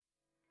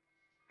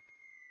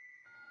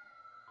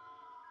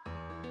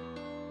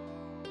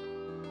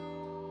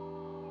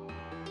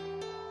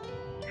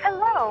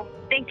Hello.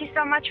 Thank you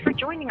so much for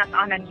joining us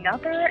on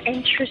another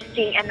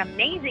interesting and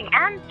amazing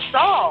and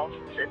solved,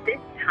 this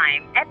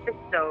time,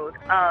 episode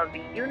of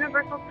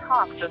Universal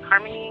Talks with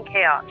Harmony and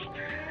Chaos.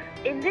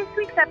 In this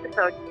week's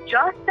episode,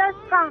 just as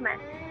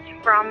promised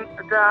from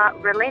the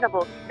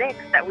Relatable 6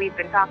 that we've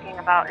been talking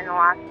about in the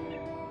last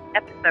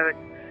episode,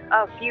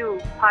 a few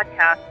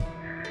podcasts,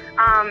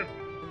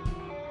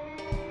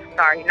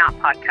 sorry, not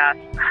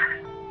podcasts,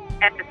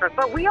 episodes,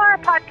 but we are a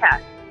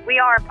podcast. We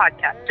are a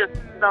podcast, just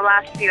the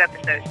last few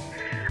episodes.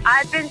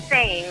 I've been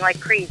saying like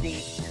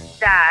crazy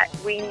that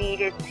we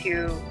needed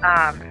to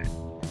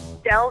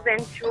delve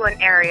into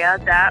an area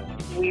that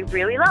we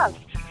really love.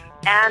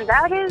 And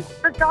that is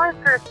the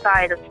darker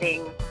side of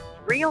things,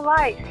 real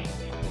life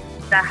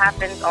that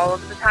happens all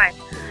of the time.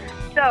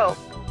 So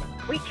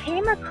we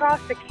came across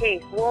a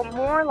case, well,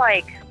 more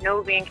like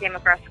Novian came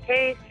across a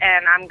case,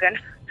 and I'm going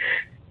to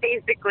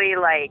basically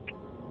like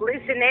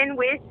listen in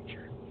with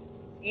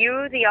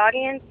you, the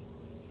audience,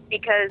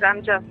 because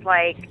I'm just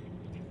like,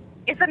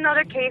 it's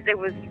another case. It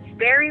was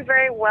very,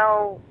 very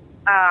well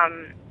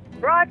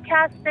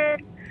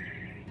broadcasted.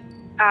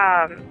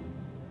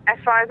 As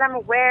far as I'm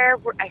aware,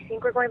 I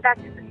think we're going back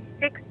to the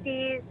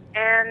 60s.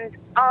 And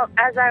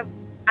as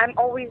I'm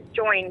always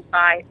joined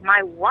by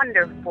my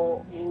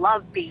wonderful,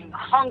 loving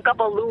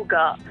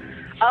hunkabalooga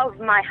of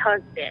my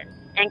husband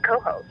and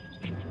co-host.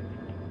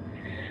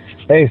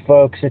 Hey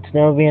folks, it's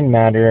Novian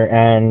Matter,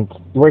 and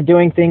we're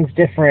doing things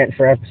different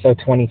for episode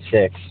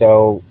 26.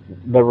 So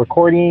the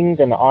recordings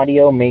and the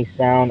audio may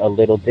sound a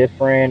little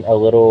different, a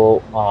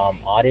little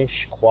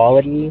oddish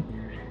quality.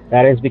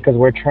 That is because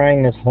we're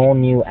trying this whole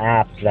new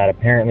app that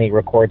apparently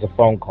records a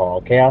phone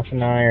call. Chaos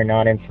and I are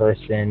not in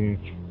person.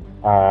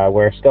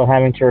 We're still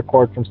having to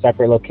record from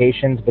separate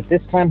locations, but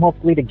this time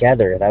hopefully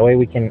together. That way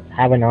we can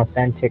have an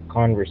authentic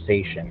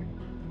conversation.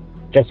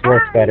 Just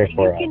works better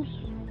for us.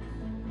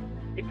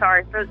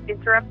 Sorry for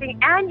interrupting.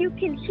 And you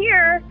can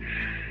hear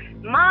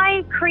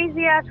my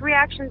crazy-ass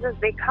reactions as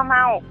they come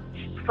out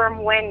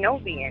from when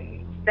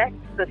Novian sets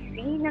the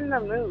scene and the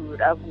mood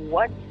of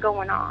what's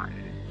going on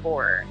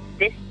for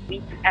this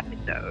week's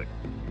episode.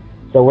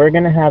 So we're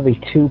going to have a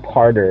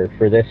two-parter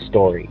for this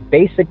story.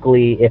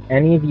 Basically, if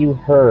any of you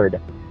heard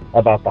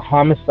about the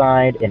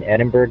homicide in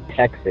Edinburgh,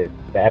 Texas,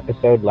 the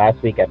episode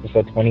last week,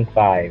 episode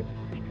 25,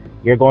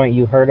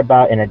 you heard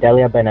about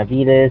Anadelia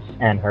Benavides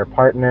and her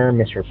partner,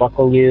 Mr.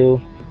 Buckaloo,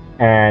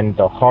 and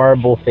the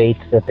horrible fates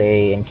that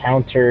they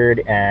encountered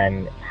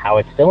and how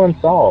it's still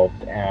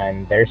unsolved,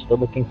 and they're still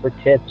looking for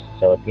tips.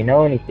 So if you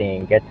know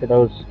anything, get to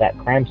that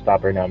Crime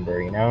Stopper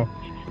number, you know?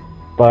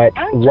 But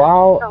and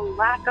while... the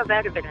lack of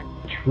evidence.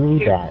 True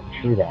that.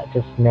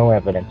 Just no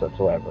evidence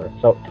whatsoever.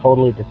 So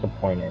totally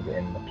disappointed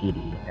in the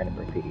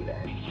Edinburgh PD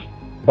there.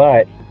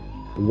 But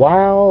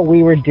while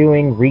we were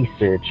doing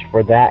research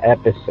for that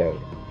episode,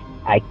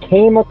 I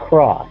came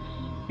across,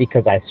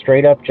 because I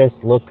straight up just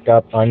looked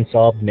up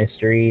unsolved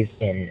mysteries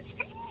in,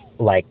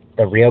 like,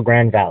 the Rio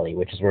Grande Valley,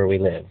 which is where we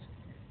live.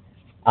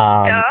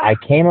 I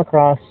came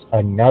across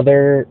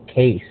another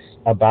case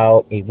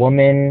about a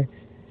woman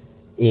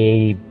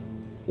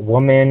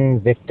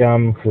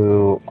victim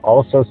who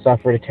also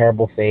suffered a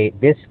terrible fate.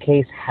 This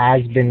case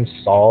has been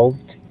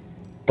solved,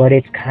 but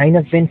it's kind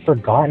of been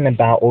forgotten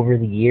about over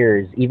the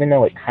years, even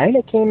though it kind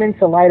of came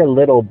into light a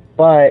little,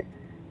 but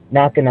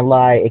not gonna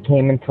lie, it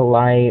came into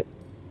light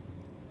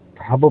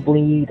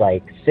probably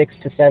like 6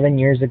 to 7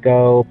 years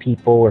ago.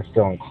 People were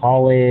still in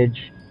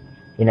college,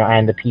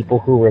 and the people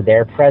who were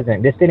there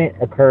present. This didn't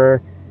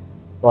occur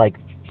like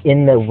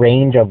in the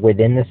range of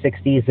within the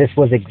 60s. This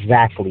was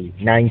exactly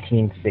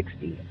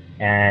 1960.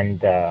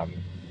 And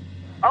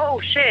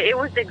oh shit, it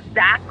was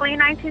exactly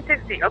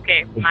 1960.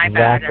 Okay, my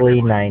bad.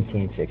 Exactly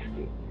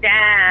 1960.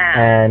 Damn.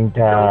 And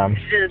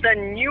the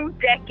new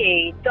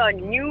decade, the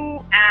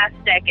new ass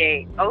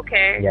decade.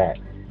 Okay. Yeah,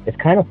 it's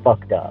kind of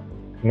fucked up.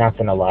 Not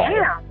gonna lie.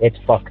 Damn. It's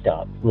fucked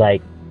up.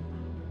 Like,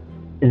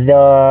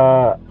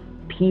 the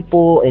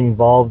people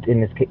involved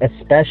in this case,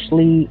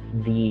 especially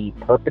the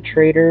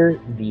perpetrator,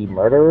 the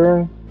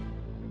murderer,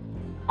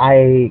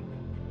 I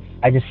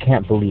just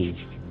can't believe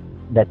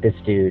that this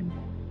dude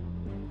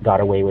got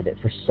away with it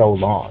for so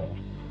long.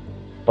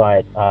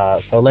 But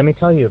so let me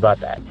tell you about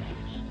that.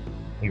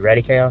 You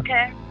ready, Chaos?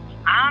 Okay,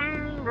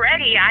 I'm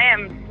ready. I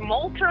am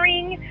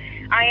smoldering.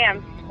 I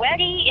am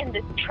sweaty in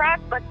this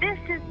truck, but this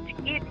is to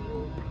give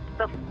you,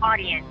 the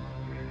audience,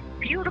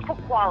 beautiful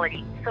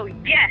quality. So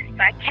yes,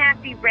 I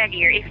can't be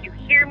readier. If you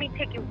hear me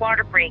taking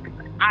water breaks,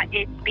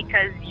 it's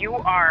because you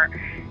are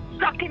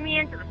sucking me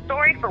into the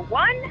story, for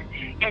one,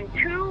 and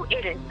two,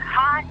 it is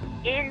hot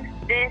in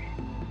this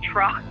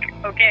truck.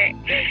 Okay,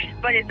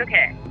 but it's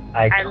okay.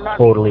 I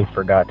totally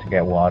forgot to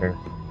get water,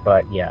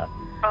 but yeah.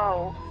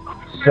 Oh.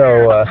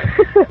 So,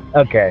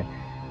 okay,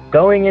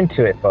 going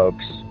into it,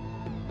 folks.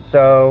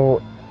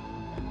 So,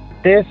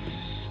 this,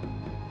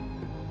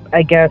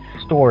 I guess,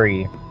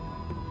 story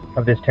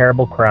of this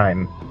terrible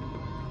crime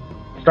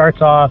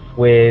starts off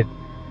with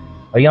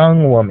a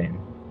young woman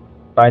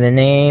by the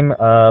name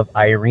of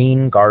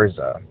Irene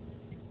Garza.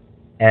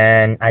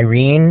 And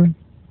Irene,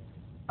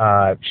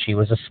 She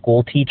was a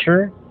school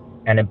teacher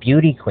and a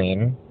beauty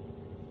queen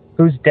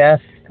whose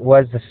death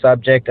was the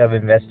subject of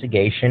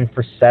investigation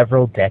for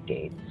several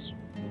decades.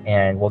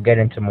 And we'll get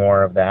into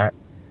more of that.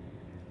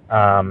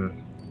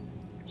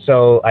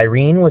 So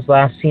Irene was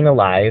last seen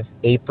alive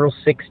April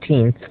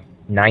 16th,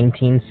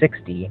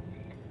 1960,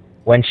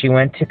 when she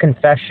went to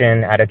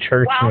confession at a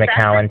church in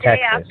McAllen,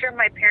 Texas. Wow, that's the day after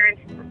my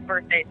parents'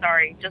 birthday.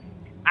 Sorry,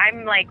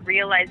 I'm like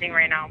realizing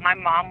right now, my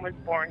mom was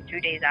born 2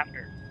 days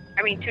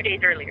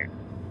earlier.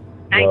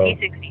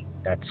 1960.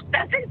 Whoa,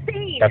 that's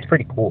insane. That's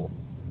pretty cool.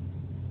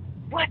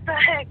 What the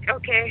heck?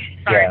 Okay,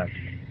 sorry. Yeah.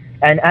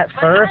 And at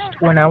first,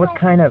 when I was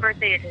kind of...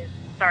 birthday it is.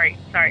 Sorry.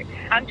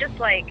 I'm just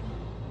like,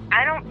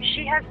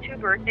 she has 2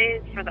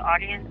 birthdays for the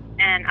audience,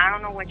 and I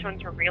don't know which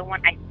one's her real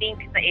one. I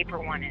think the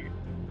April one is.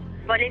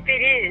 But if it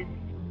is,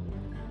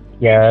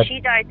 yeah, she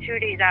died 2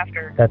 days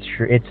after. That's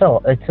true.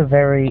 It's a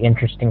very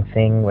interesting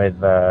thing with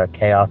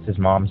Chaos's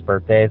mom's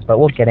birthdays, but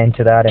we'll get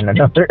into that in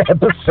another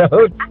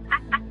episode.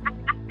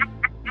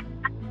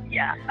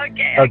 Yeah,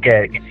 okay.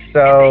 Okay,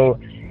 so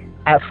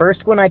at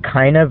first when I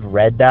kind of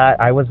read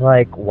that, I was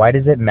like, why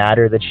does it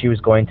matter that she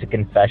was going to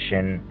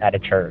confession at a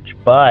church?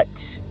 But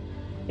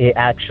it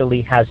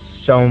actually has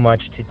so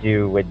much to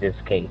do with this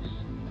case.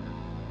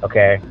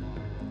 Okay?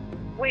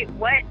 Wait,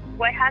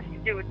 what has to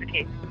do with the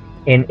case?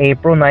 In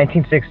April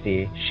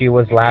 1960, she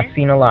was last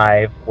seen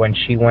alive when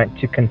she went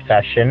to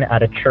confession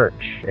at a church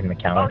in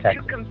McAllen,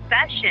 Texas. Oh, to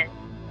confession?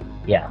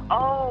 Yeah.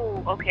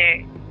 Oh,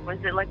 okay. Was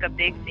it like a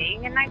big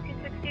thing in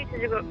 1960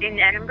 to go in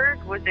Edinburgh?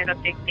 Was it a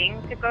big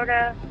thing to go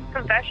to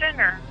confession,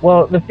 or?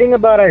 Well, the thing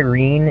about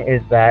Irene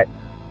is that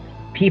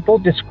people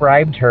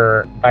described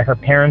her by her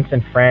parents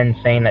and friends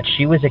saying that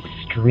she was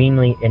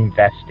extremely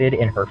invested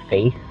in her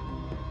faith.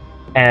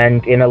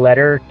 And in a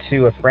letter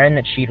to a friend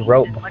that she'd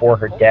wrote before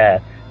her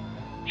death,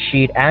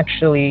 she'd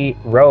actually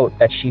wrote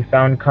that she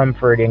found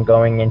comfort in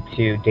going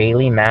into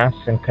daily mass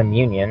and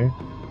communion.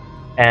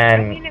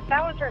 And I mean, if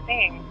that was her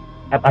thing.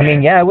 I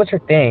mean, yeah, it was her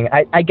thing.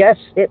 I guess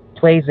it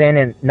plays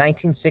in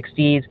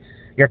 1960s.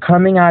 You're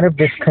coming out of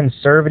this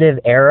conservative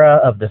era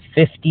of the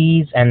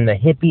 50s, and the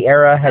hippie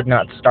era had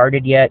not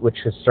started yet, which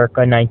was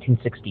circa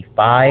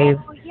 1965.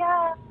 Oh,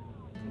 yeah.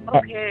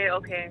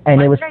 Okay. And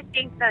Why it was... did I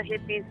think the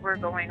hippies were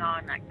going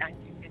on like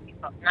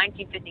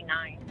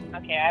 1959?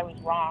 Okay, I was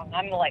wrong.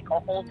 I'm like a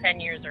whole 10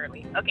 years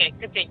early. Okay,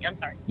 continue. I'm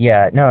sorry.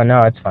 Yeah,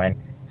 no, it's fine.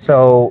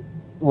 So,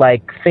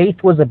 like,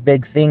 faith was a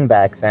big thing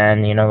back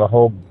then. You know, the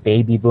whole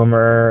baby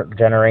boomer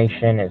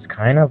generation is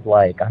kind of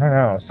like, I don't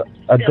know,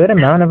 a good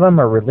amount of them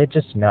are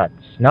religious nuts.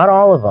 Not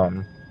all of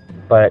them,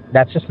 but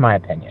that's just my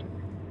opinion.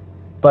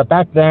 But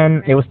back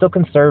then, it was still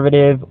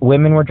conservative.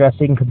 Women were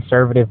dressing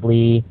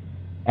conservatively.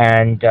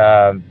 And,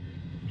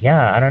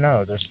 yeah, I don't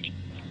know.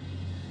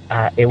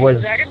 It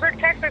was Edinburgh,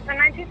 Texas in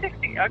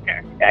 1960.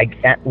 Okay.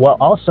 Well,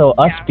 also,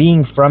 us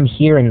being from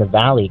here in the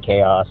Valley,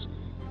 Chaos,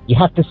 you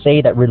have to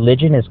say that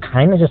religion is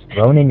kind of just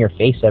thrown in your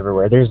face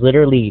everywhere. There's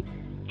literally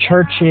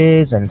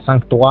churches and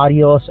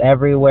sanctuarios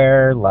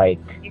everywhere, like...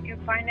 You can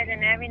find it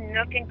in every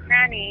nook and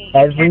cranny.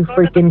 Every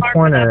freaking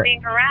corner.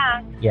 Being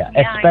harassed. Yeah,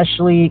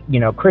 especially,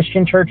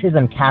 Christian churches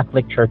and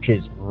Catholic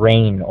churches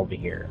reign over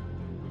here.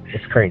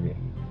 It's crazy.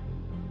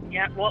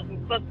 Yeah, well,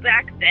 but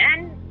back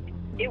then,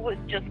 it was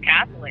just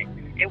Catholic.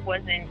 It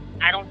wasn't,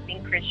 I don't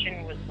think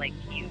Christian was, like,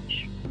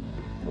 huge.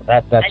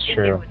 That's I think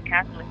true. It was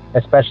Catholic.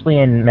 Especially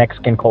in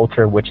Mexican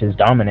culture, which is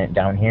dominant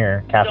down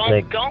here.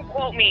 Catholic. Don't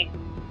quote me.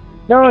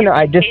 No,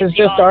 this is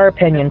just our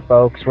opinion,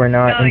 folks. We're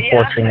not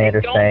enforcing it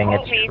or saying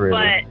it's true.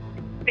 But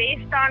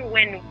based on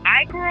when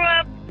I grew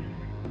up,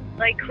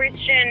 like,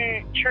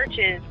 Christian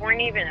churches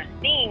weren't even a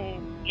thing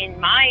in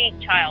my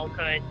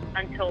childhood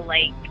until,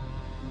 like,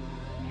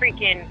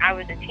 freaking I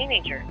was a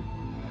teenager.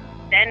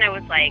 Then it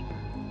was like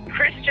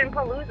Christian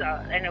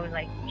Palooza, and it was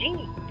like,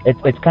 gee.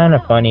 It's kind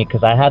of funny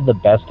because I had the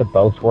best of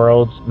both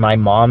worlds. My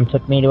mom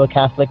took me to a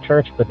Catholic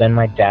church, but then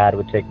my dad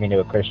would take me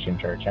to a Christian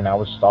church, and I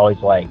was always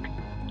like,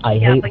 I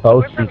hate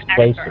both these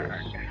places.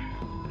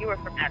 You were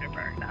from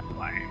Edinburgh, that's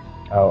why.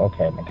 Oh,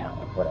 okay,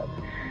 McAllen, whatever.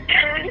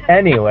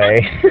 Anyway,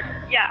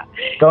 yeah.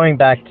 Going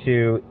back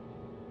to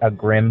a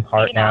grim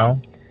part now.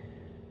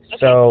 Okay,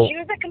 so she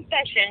was a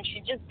confession. She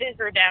just did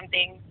her damn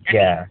thing.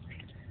 Yeah.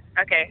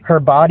 Okay. Her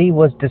body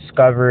was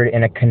discovered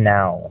in a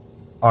canal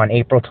on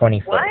April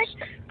 21st. What?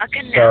 A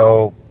canal?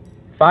 So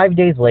 5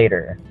 days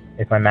later,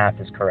 if my math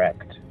is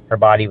correct, her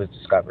body was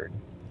discovered.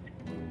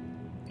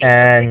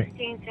 And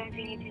 16,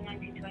 17, 18,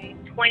 19, 20,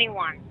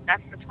 21.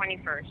 That's the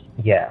 21st.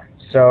 Yeah.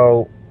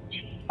 So,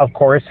 of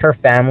course, her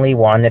family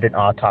wanted an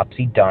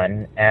autopsy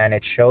done, and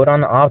it showed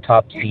on the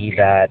autopsy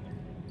that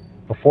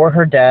before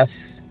her death,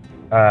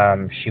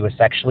 she was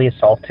sexually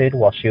assaulted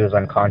while she was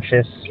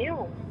unconscious.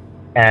 Ew.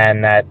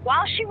 And that...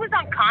 While she was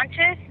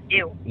unconscious?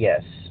 Ew.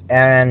 Yes.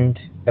 And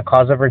the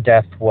cause of her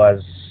death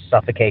was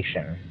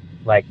suffocation.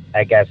 Like,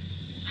 I guess,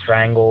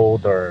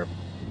 strangled or...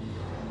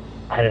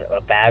 I don't know,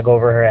 a bag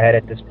over her head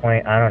at this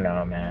point. I don't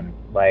know, man.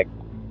 Like,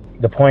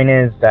 the point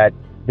is that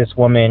this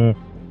woman's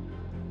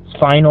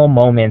final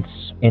moments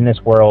in this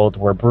world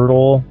were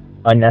brutal,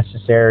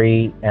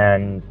 unnecessary,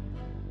 and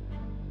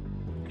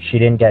she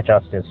didn't get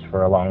justice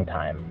for a long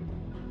time.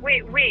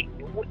 Wait,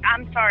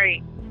 I'm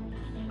sorry.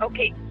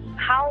 Okay,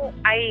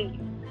 I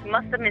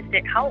must have missed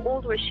it. How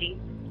old was she?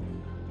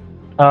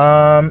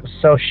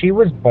 So she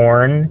was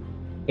born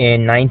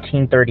in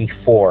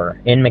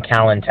 1934 in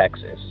McAllen,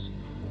 Texas.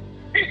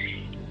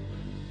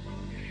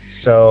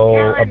 So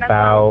McAllen,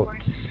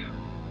 about,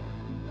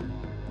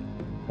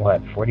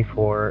 what,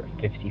 44,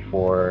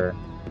 54,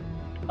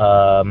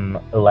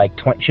 like,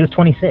 she was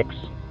 26.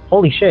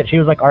 Holy shit, she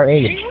was like our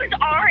age. She was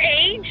our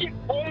age?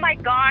 Oh my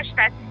gosh,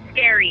 that's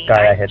scary. God,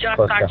 I hits just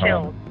close got to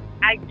chills. home.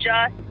 I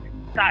just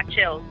got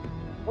chills.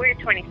 We're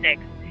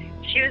 26.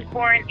 She was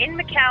born in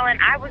McAllen.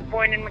 I was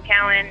born in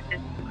McAllen. This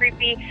is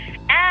creepy.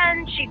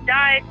 And she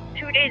died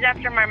 2 days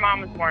after my mom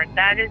was born.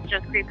 That is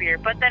just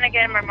creepier. But then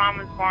again, my mom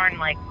was born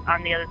like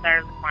on the other side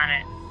of the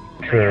planet.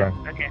 True.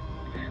 Okay.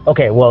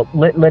 Okay, well,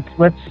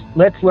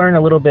 let's learn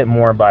a little bit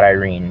more about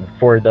Irene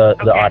for the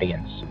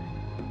audience.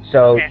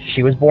 So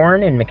she was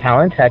born in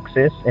McAllen,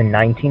 Texas in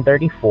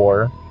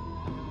 1934.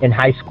 In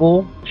high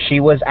school, she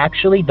was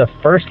actually the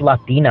first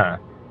Latina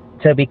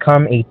to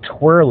become a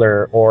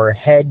twirler or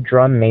head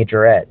drum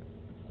majorette.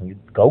 You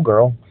go,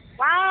 girl.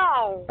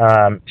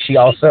 Wow. She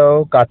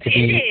also got to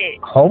be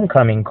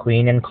homecoming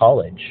queen in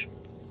college.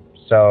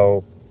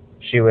 So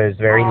she was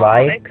very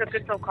liked. They took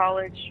it to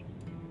college.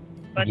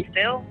 But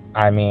still.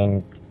 I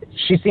mean,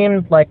 she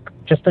seemed like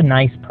just a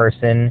nice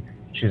person.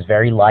 She was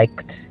very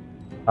liked.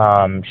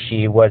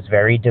 She was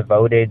very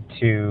devoted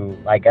to,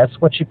 I guess,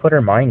 what she put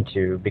her mind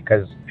to,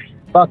 because,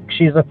 fuck,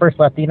 she's the first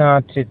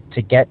Latina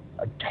to get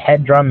a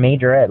head drum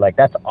majorette. Like,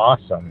 that's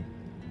awesome.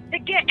 To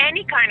get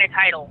any kind of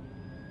title.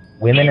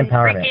 Women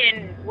empowerment.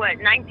 In, what,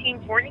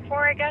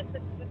 1944, I guess?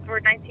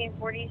 Or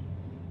 1940s?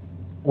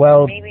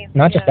 Well, maybe,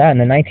 not just that. In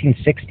the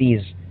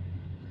 1960s,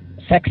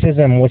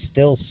 sexism was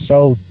still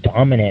so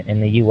dominant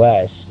in the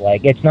U.S.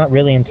 Like, it's not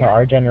really until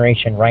our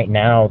generation right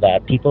now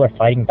that people are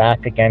fighting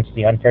back against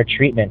the unfair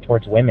treatment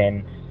towards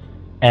women.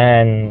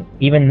 And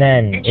even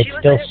then, it's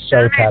still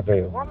so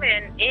taboo.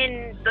 Woman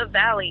in the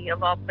Valley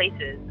of all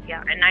places,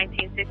 in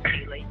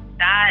 1960, like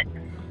that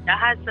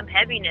has some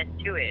heaviness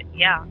to it,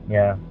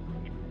 Yeah.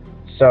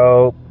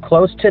 So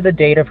close to the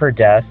date of her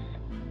death,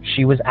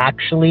 she was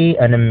actually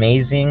an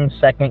amazing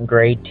second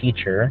grade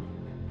teacher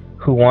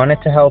who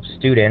wanted to help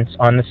students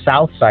on the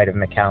south side of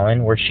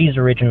McAllen, where she's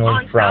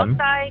originally from. South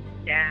side?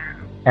 Yeah.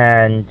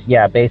 And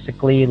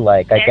basically,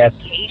 like, I guess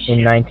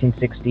in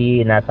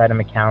 1960, in that side of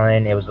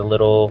McAllen, it was a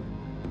little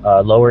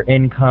lower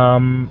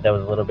income. There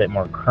was a little bit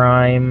more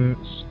crime.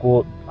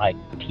 School, like,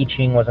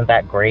 teaching wasn't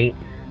that great.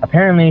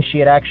 Apparently, she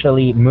had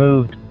actually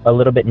moved a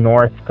little bit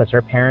north because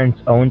her parents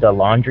owned a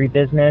laundry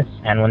business,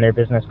 and when their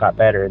business got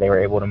better, they were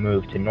able to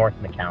move to North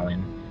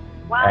McAllen.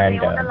 Wow, they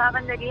owned a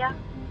lavanderia?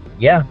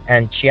 Yeah,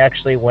 and she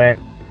actually went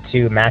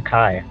to Mac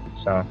High,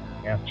 so,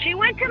 yeah. She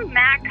went to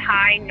Mac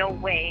High? No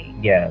way.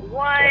 Yeah.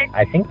 What?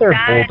 I think they're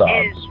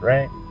Bulldogs,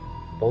 right?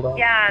 Bulldogs?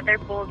 Yeah, they're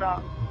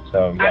Bulldogs.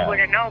 So, yeah. I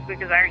wouldn't know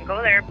because I didn't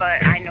go there,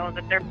 but I know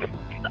that they're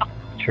Bulldogs.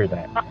 True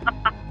that.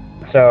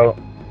 So,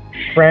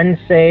 friends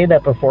say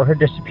that before her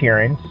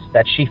disappearance,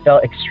 that she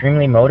felt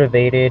extremely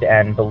motivated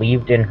and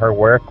believed in her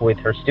work with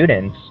her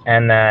students,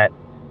 and that,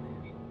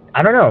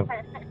 I don't know,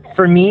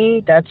 for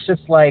me, that's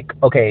just like,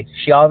 okay,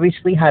 she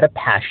obviously had a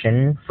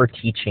passion for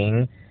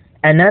teaching,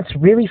 and that's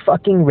really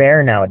fucking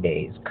rare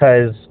nowadays,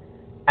 because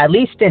at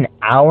least in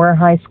our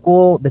high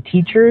school, the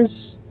teachers,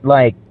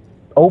 like,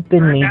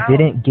 openly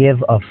didn't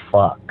give a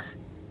fuck.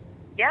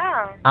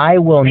 Yeah. I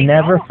will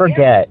never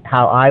forget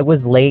how I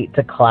was late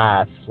to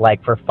class,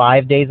 like, for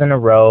 5 days in a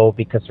row,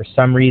 because for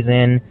some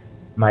reason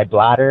my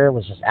bladder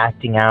was just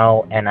acting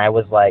out, and I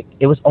was like,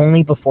 it was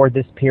only before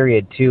this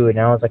period too, and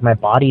I was like, my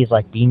body is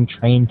like being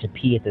trained to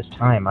pee at this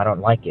time. I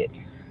don't like it.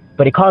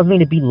 But it caused me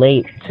to be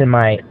late to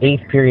my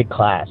 8th period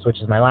class,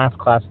 which is my last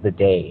class of the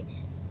day.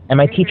 And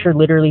my teacher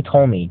literally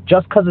told me,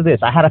 just because of this,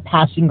 I had a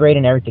passing grade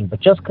and everything, but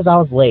just because I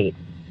was late,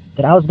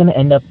 that I was going to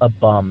end up a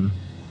bum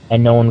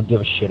and no one would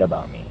give a shit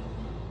about me.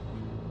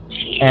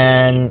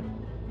 And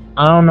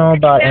I don't know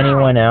about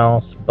anyone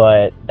else,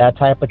 but that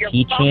type of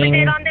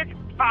teaching, on this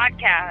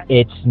podcast.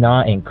 It's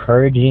not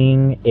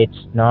encouraging. It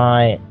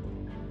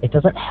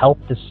doesn't help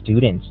the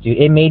students, dude.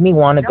 It made me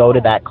want to go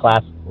to that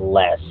class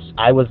less.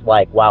 I was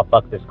like, wow,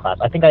 fuck this class.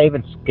 I think I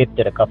even skipped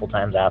it a couple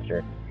times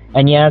after.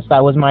 And yes,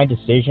 that was my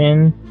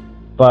decision,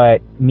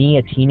 but me,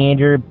 a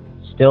teenager,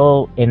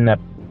 still in the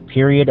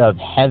period of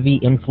heavy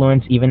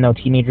influence, even though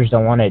teenagers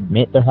don't want to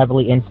admit they're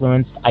heavily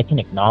influenced, I can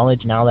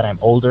acknowledge now that I'm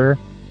older,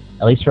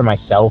 at least for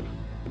myself,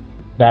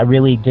 that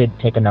really did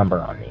take a number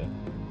on me.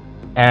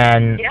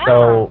 And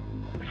so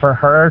for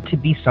her to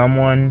be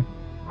someone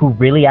who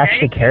really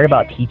actually cared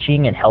about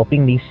teaching and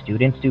helping these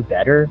students do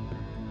better,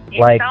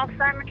 like,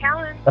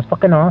 that's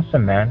fucking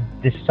awesome, man.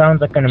 This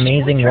sounds like an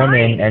amazing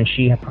woman, and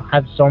she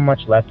has so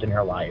much left in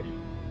her life.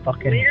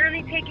 Fucking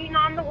literally taking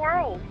on the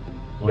world.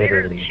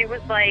 Literally. She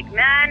was like,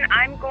 man,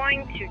 I'm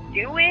going to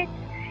do it,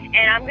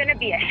 and I'm going to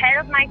be ahead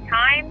of my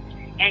time,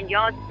 and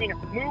y'all just need to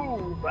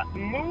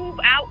move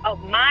out of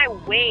my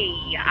way.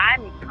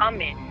 I'm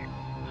coming.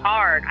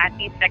 hard at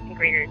these second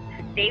graders.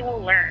 They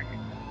will learn.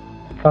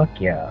 Fuck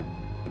yeah.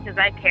 Because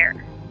I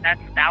care.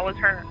 That was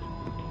her.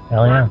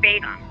 Hell yeah.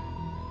 Verbatim.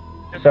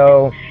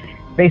 So,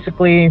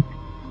 basically,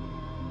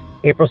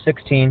 April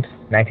 16th,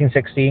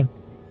 1960,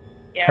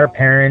 her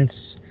parents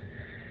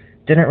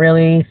didn't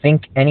really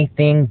think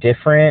anything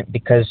different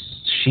because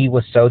she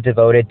was so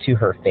devoted to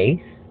her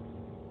faith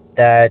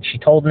that she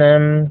told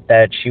them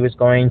that she was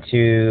going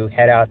to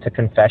head out to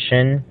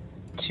confession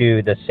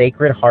to the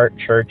Sacred Heart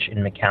Church in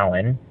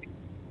McAllen.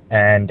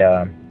 And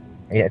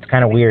it's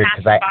kind of weird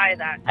because I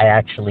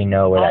actually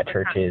know where that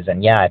church is.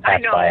 And yeah, I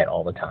pass by it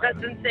all the time.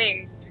 That's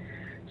insane.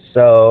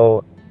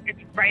 So... It's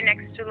right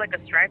next to like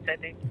a Stripes, I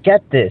think.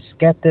 Get this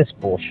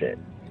bullshit.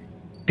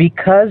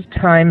 Because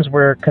times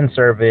were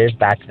conservative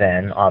back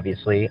then,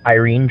 obviously,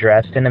 Irene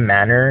dressed in a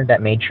manner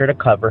that made sure to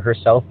cover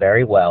herself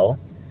very well.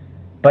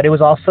 But it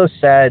was also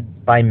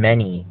said by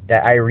many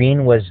that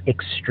Irene was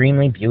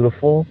extremely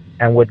beautiful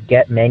and would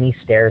get many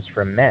stares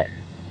from men.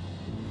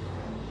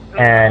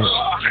 And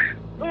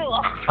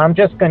I'm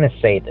just going to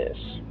say this.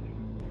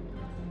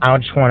 I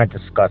just want to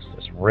discuss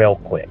this real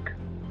quick.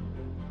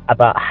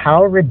 About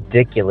how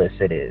ridiculous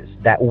it is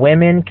that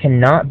women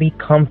cannot be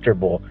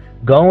comfortable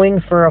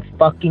going for a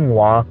fucking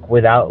walk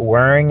without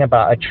worrying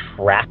about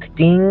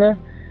attracting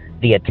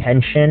the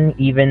attention,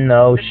 even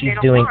though she's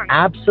doing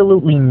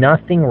absolutely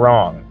nothing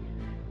wrong.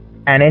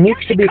 And it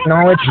needs to be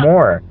acknowledged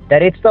more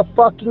that it's the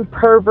fucking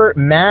pervert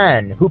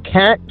man who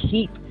can't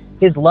keep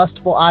his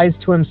lustful eyes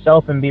to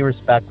himself and be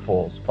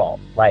respectful's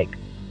fault. Like,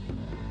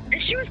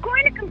 and she was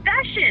going to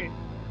confession.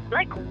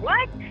 Like,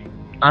 what?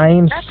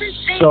 That's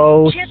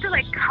insane. She had to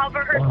like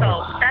cover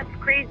herself. That's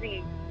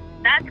crazy.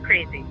 That's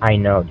crazy. I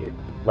know, dude.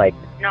 Like,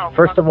 no,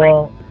 first of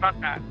all, fuck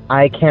that.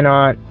 I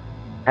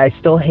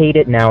still hate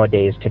it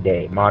nowadays,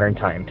 today, modern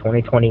time,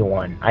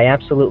 2021. I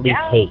absolutely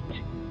hate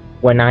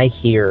when I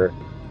hear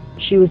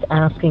she was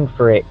asking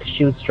for it because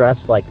she was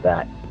dressed like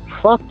that.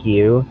 Fuck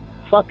you.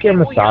 Fuck your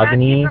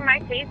misogyny. For my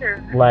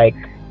taser. Like,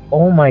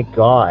 oh my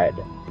god.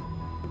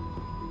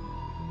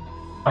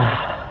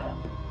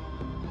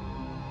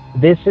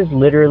 This is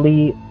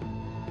literally,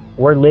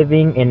 we're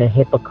living in a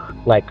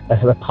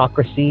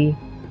hypocrisy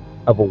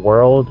of a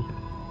world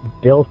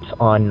built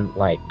on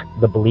like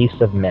the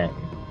beliefs of men,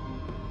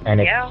 and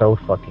it's so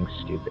fucking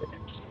stupid.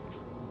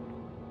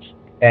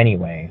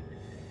 Anyway,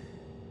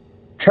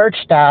 church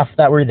staff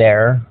that were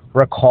there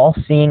recall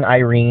seeing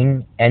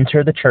Irene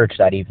enter the church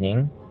that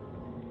evening,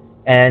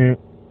 and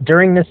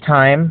during this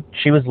time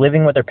she was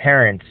living with her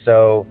parents,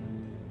 so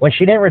when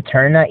she didn't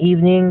return that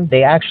evening,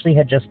 they actually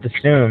had just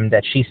assumed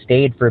that she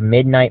stayed for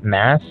midnight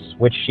mass,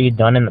 which she'd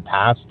done in the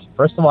past.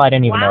 First of all, I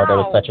didn't even know there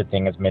was such a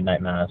thing as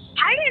midnight mass.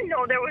 I didn't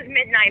know there was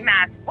midnight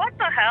mass. What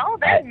the hell?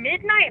 There's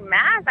midnight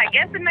mass. I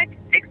guess in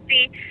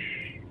 1960,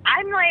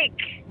 I'm like,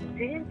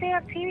 didn't they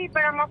have TV?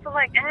 But I'm also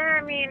like,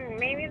 I mean,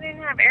 maybe they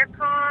didn't have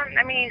aircon.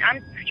 I mean,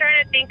 I'm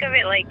trying to think of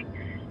it like,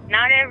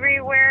 not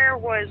everywhere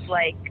was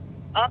like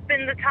up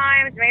in the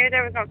times. Maybe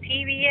there was no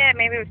TV yet.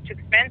 Maybe it was too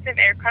expensive.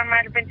 Aircon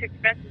might have been too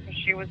expensive. So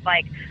she was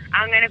like,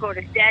 I'm going to go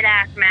to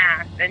dead-ass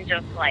mass and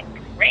just like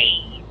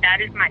pray.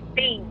 That is my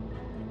thing.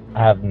 I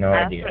have no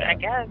idea. I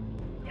guess.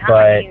 Yeah,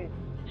 but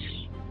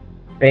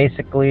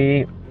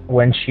basically,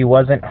 when she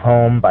wasn't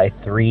home by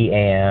 3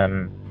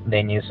 a.m.,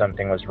 they knew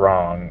something was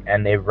wrong,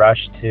 and they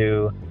rushed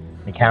to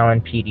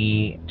McAllen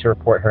PD to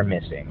report her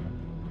missing.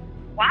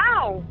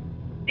 Wow.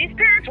 These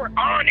parents were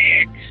on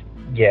it.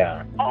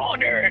 Yeah.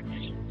 On it.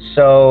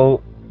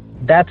 So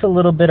that's a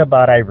little bit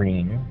about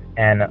Irene,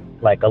 and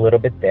like a little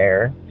bit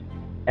there.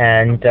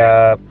 And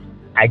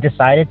I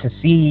decided to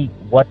see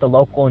what the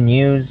local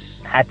news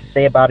had to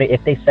say about it,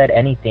 if they said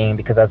anything,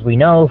 because as we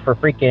know, for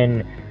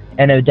freaking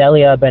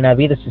Enodelia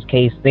Benavides'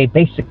 case, they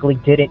basically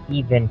didn't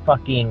even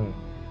fucking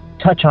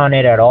touch on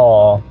it at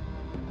all.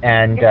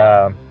 And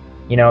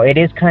you know, it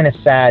is kind of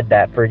sad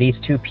that for these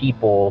two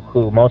people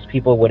who most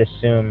people would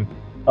assume,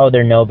 oh,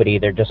 they're nobody,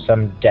 they're just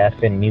some deaf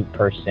and mute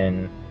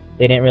person,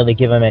 they didn't really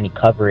give them any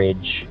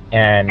coverage.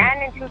 And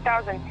in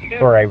 2002,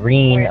 for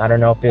Irene, I don't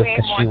know if it was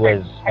because she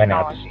was an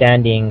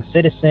outstanding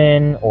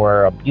citizen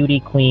or a beauty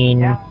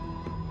queen,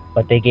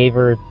 but they gave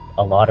her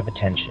a lot of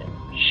attention.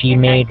 She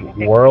made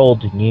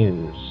world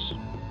news.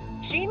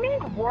 She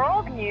made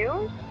world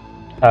news?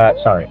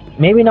 Sorry,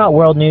 maybe not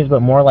world news,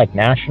 but more like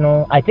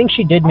national. I think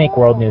she did make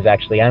world news,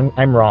 actually.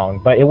 I'm wrong,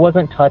 but it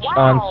wasn't touched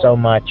on so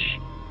much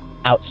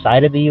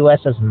outside of the U.S.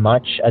 as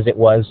much as it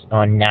was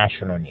on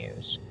national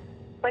news.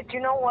 But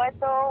you know what,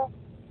 though?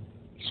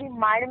 She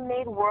might have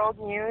made world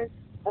news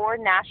or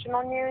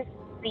national news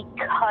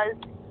because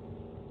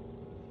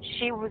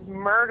she was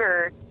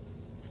murdered,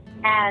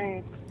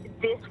 and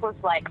this was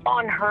like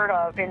unheard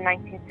of in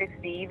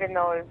 1960, even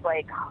though it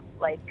was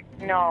like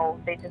no,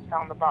 they just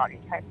found the body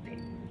type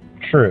thing.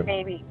 True.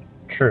 Maybe.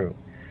 True.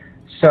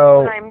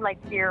 So I'm like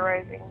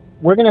theorizing.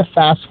 We're gonna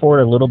fast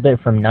forward a little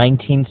bit from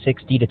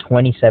 1960 to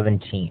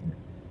 2017,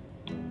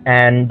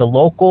 and the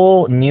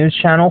local news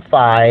channel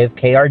 5,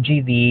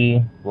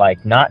 KRGV,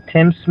 like not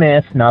Tim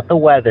Smith, not the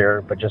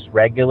weather, but just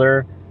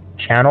regular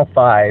channel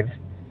 5,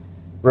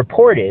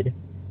 reported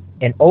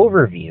an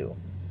overview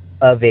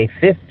of a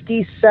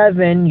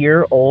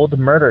 57-year-old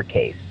murder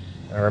case.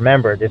 And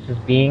remember, this is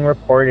being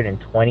reported in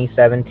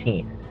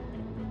 2017.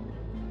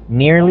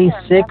 Nearly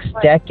 6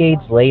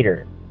 decades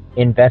later,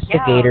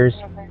 investigators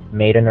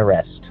made an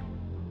arrest.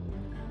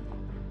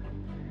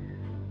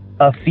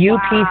 A few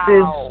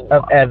pieces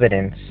of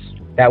evidence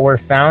that were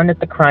found at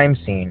the crime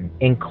scene,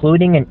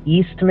 including an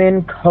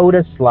Eastman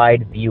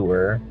Kodaslide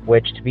viewer,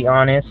 which, to be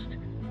honest,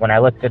 when I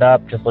looked it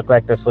up, just looked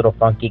like this little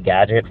funky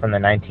gadget from the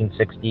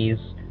 1960s.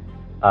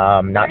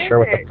 Not sure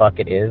what the fuck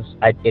it is.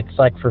 It's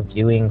like for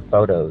viewing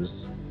photos.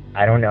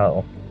 I don't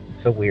know.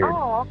 It's so weird.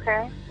 Oh,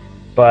 okay.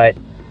 But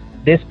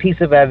this piece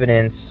of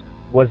evidence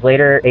was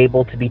later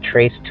able to be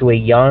traced to a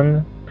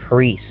young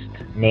priest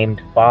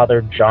named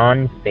Father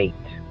John Fate.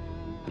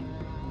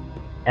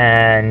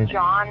 And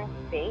John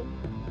Fate?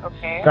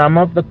 Okay. Some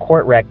of the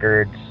court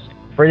records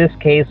for this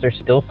case are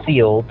still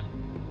sealed.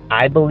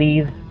 I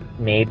believe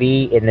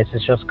maybe, and this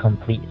is just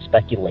complete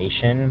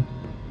speculation,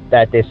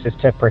 that this is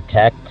to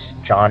protect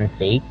John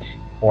Fate,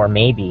 or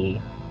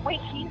maybe Wait,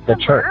 he's the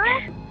church.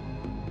 Murderer?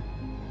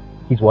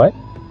 He's what?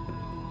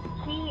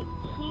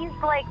 He's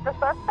like the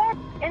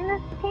suspect in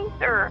this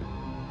case, or?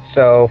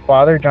 So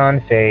Father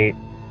John Fate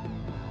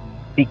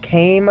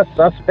became a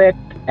suspect,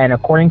 and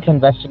according to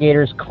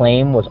investigators,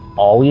 claim was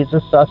always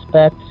a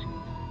suspect,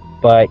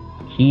 but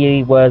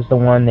he was the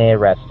one they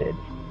arrested.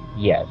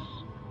 Yes.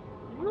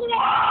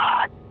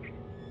 What?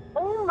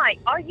 Oh my,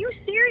 are you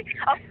serious?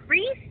 A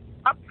priest?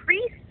 A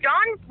priest?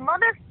 John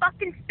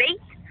motherfucking Fate?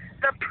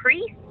 The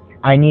priest?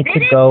 I need to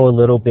go a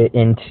little bit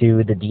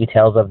into the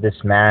details of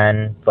this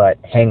man, but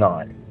hang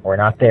on. We're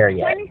not there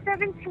yet.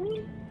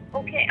 2017?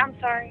 Okay, I'm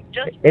sorry.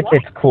 Just It's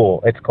what?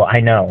 cool. It's cool.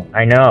 I know.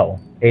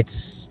 It's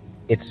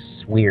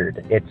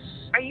weird. It's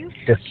Are you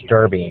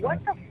disturbing. What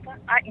the fuck?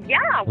 Yeah.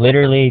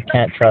 Literally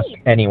can't trust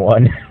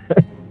anyone.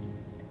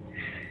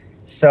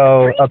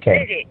 So,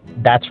 okay.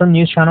 That's from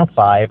News Channel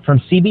 5. From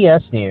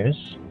CBS News,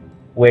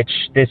 which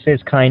this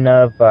is kind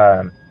of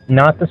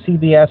not the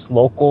CBS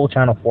local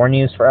Channel 4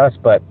 news for us,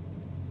 but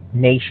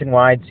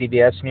nationwide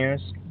CBS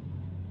News.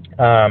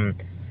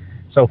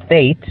 So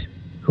Fate,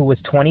 who was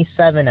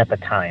 27 at the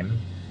time,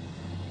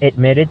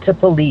 admitted to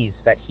police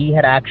that he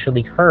had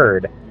actually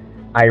heard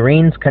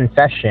Irene's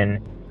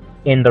confession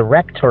in the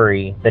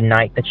rectory the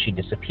night that she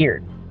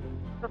disappeared.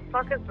 The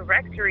fuck is the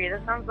rectory?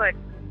 That sounds like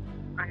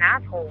an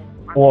asshole.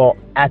 Well,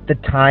 at the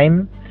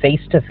time,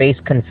 face-to-face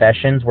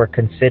confessions were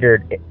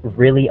considered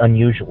really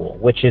unusual,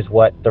 which is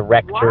what the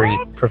rectory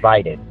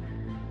provided.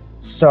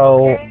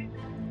 So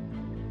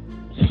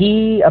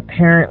he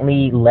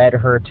apparently led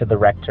her to the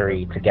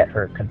rectory to get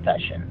her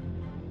confession.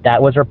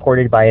 That was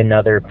reported by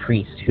another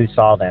priest who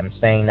saw them,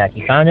 saying that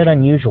he found it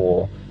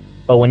unusual,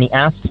 but when he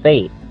asked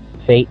Fate,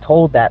 Fate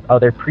told that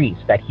other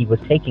priest that he was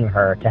taking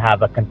her to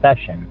have a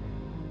confession,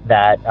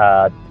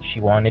 that she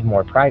wanted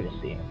more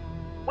privacy.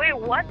 Wait,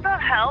 what the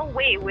hell?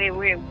 Wait,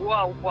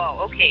 whoa,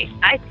 okay.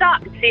 I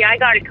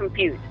got it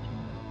confused.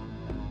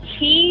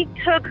 He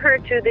took her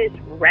to this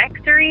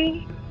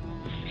rectory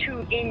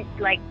to,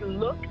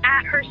 look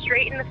at her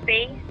straight in the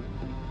face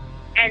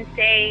and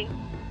say,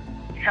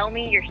 tell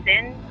me your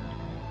sins?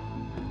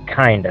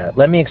 Kinda.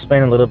 Let me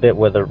explain a little bit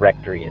what a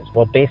rectory is.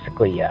 Well,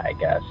 basically, yeah, I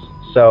guess.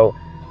 So,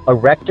 a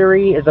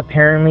rectory is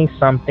apparently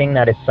something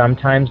that is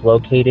sometimes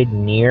located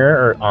near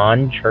or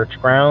on church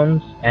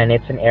grounds, and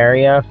it's an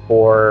area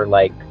for,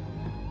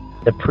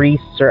 the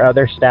priests or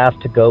other staff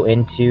to go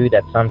into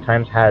that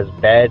sometimes has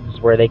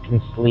beds where they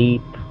can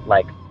sleep.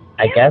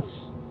 I guess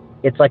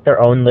it's like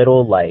their own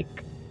little,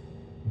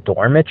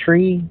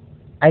 dormitory,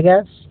 I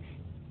guess.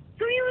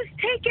 So he was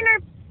taking her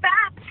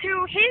back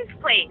to his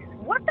place.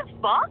 What the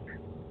fuck?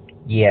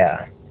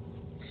 Yeah.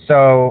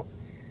 So,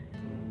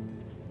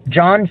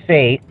 John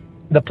Fate,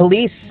 the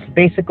police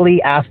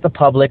basically asked the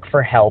public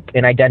for help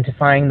in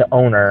identifying the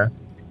owner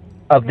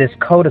of this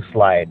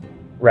Kodaslide,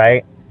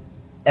 right?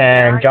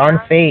 And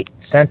John Fate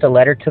sent a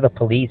letter to the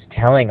police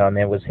telling them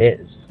it was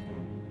his.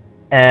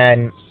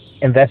 And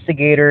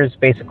investigators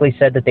basically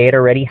said that they had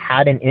already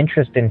had an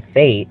interest in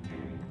Fate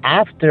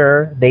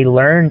after they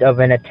learned of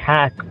an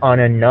attack on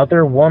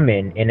another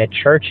woman in a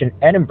church in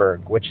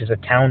Edinburgh, which is a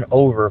town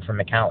over from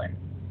McAllen.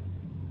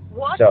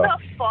 What the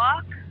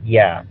fuck?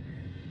 Yeah.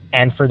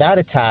 And for that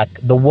attack,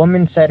 the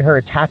woman said her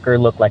attacker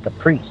looked like a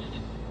priest.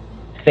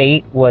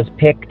 Fate was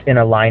picked in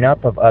a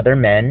lineup of other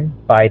men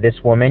by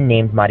this woman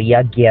named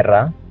Maria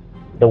Guerra,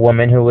 the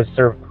woman who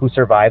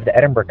survived the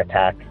Edinburgh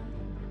attack,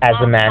 as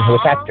the man who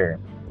attacked her.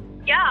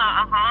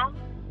 Yeah,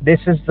 This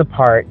is the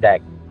part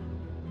that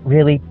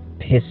really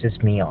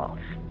pisses me off.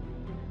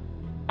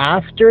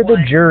 After the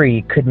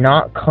jury could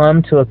not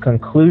come to a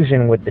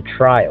conclusion with the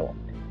trial,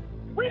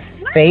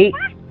 Fate...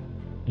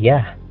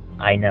 Yeah,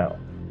 I know.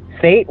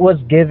 Fate was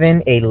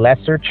given a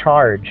lesser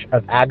charge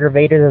of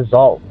aggravated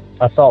assault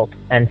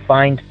and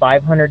fined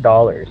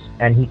 $500,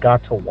 and he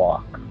got to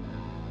walk.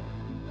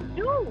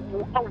 Dude,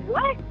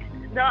 what?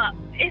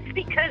 It's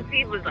because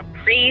he was a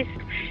priest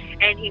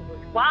and he was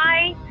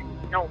white.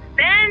 No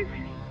offense,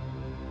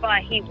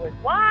 but he was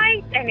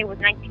white and it was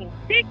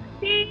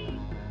 1960.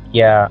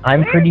 Yeah,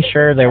 I'm pretty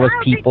sure there was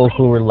people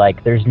who were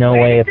like, there's no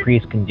way a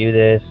priest can do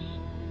this.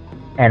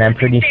 And I'm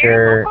pretty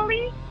sure...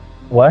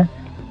 What?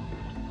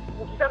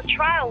 The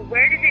trial,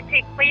 where did it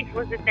take place?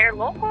 Was it there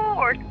local,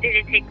 or did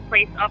it take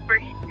place upper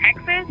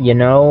Texas? You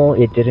know,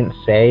 it didn't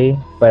say,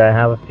 but I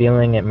have a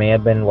feeling it may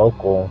have been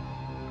local.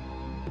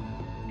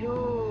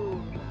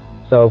 Dude.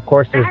 So, of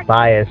course, there's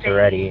bias insane.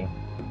 already.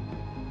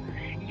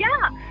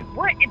 Yeah,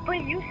 what?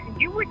 But you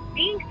would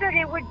think that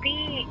it would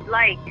be,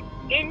 like,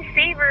 in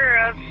favor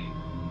of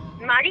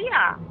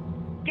Maria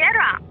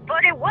Guerra,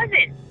 but it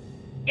wasn't.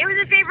 It was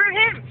in favor of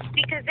him,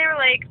 because they were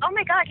like, oh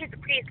my god, he's a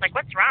priest, like,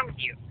 what's wrong with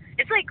you?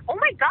 It's like, oh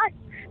my god,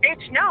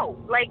 bitch, no.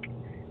 Like,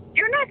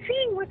 you're not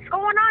seeing what's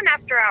going on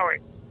after hours.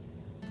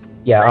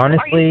 Yeah, like,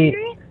 honestly,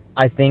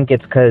 I think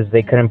it's because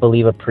they couldn't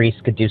believe a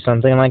priest could do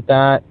something like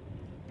that.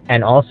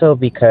 And also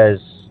because,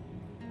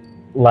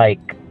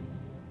 like,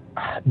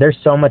 there's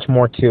so much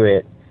more to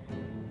it.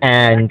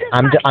 And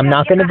I'm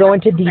not going to go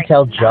into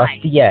detail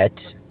just yet,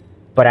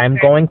 but I'm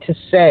going to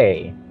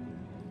say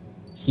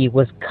he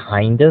was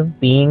kind of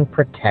being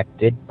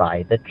protected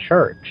by the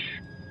church.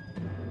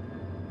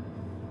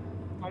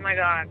 Oh my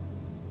god.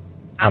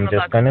 I'm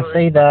just going to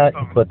say that,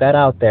 put that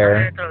out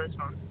there.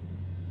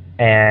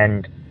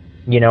 And,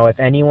 you know, if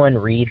anyone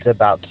reads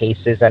about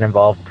cases that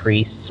involve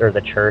priests or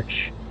the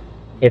church,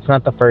 it's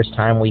not the first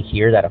time we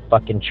hear that a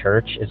fucking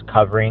church is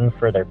covering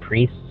for their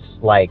priests.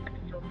 Like,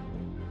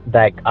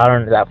 I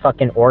don't know, that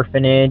fucking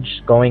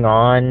orphanage going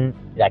on,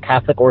 that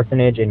Catholic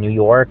orphanage in New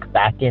York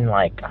back in,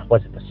 like,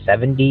 was it the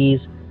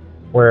 70s?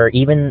 Where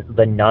even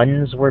the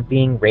nuns were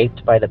being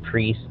raped by the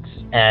priests,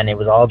 and it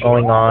was all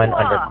going on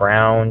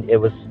underground.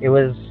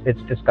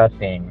 It's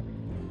disgusting.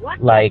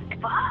 What like, the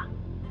fuck?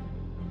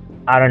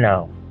 I don't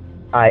know.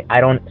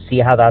 I don't see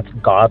how that's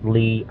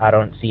godly. I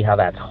don't see how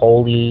that's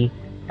holy.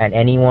 And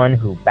anyone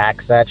who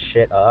backs that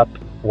shit up,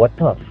 what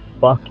the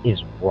fuck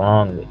is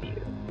wrong with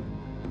you?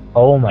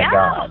 Oh my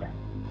god.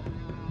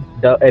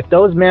 If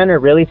those men are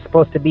really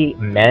supposed to be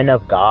men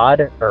of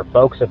God or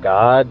folks of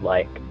God,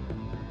 like,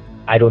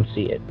 I don't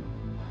see it.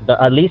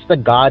 At least the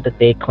God that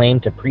they claim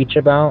to preach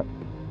about,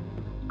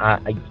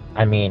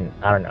 I mean,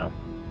 I don't know.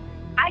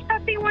 I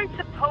thought they weren't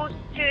supposed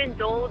to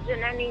indulge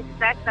in any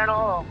sex at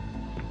all.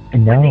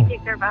 No. When they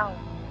take their vows.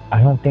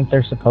 I don't think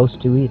they're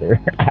supposed to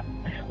either.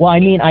 Well, I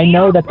mean, I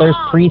know that there's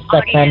priests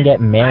that can get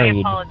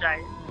married. I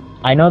apologize.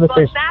 I know that but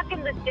there's... back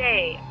in the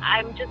day,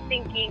 I'm just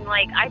thinking,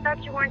 like, I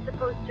thought you weren't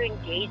supposed to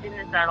engage in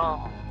this at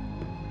all.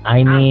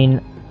 I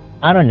mean,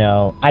 I don't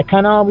know. I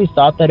kind of always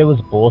thought that it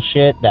was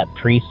bullshit that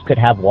priests could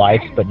have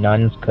wives but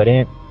nuns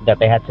couldn't. That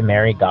they had to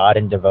marry God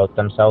and devote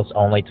themselves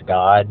only to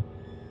God.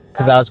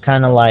 Because I was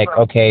kind of like,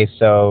 okay,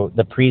 so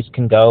the priest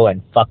can go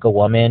and fuck a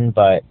woman,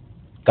 but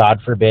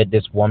God forbid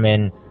this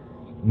woman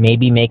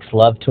maybe makes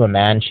love to a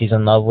man she's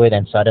in love with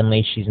and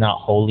suddenly she's not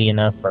holy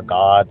enough for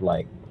God.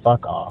 Like,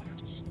 fuck off.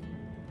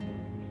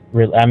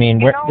 I mean,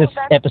 this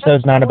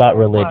episode's not about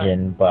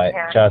religion, but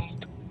just,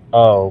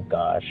 oh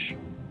gosh,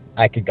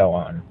 I could go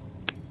on.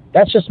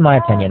 That's just my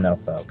opinion though,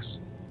 folks.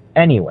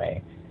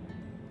 Anyway,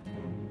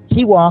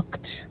 he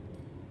walked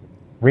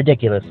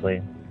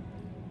ridiculously.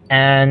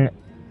 And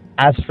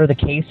as for the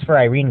case for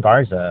Irene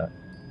Garza,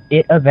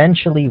 it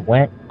eventually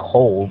went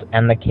cold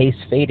and the case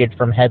faded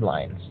from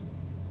headlines.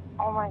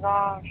 Oh my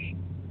gosh.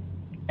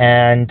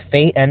 And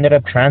fate ended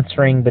up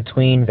transferring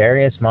between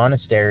various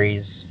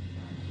monasteries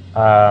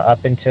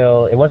up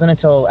until, it wasn't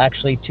until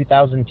actually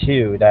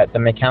 2002 that the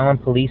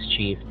McAllen police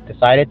chief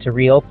decided to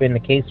reopen the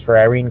case for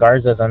Irene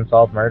Garza's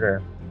unsolved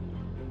murder.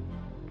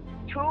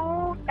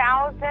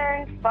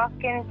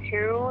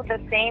 2002, the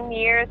same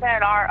year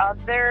that our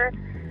other,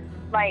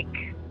 like,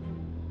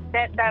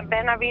 that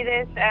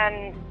Benavides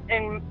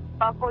and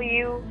Buckle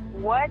You,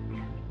 what?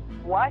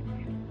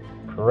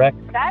 Correct.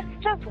 That's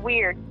just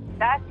weird.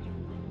 That's,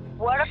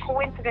 what a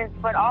coincidence,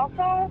 but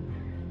also,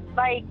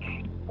 like,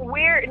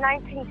 we're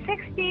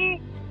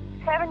 1960,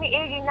 70,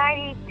 80,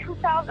 90,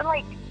 2000,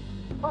 like,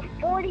 we're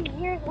 40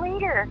 years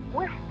later.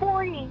 Where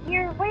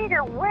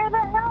the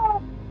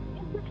hell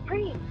is this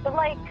priest? But,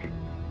 like,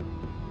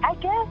 I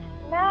guess,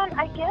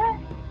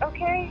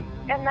 okay.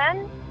 And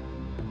then,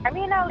 I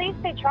mean, at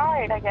least they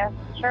tried, I guess,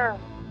 sure.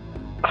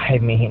 I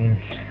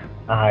mean,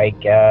 I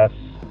guess.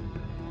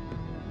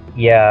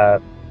 Yeah,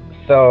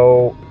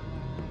 so,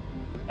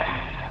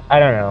 I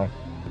don't know.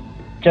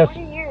 Just,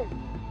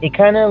 it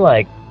kind of,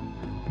 like,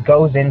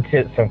 goes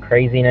into some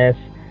craziness.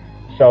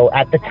 So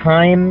at the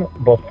time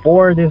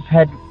before this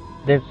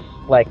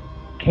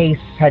case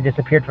had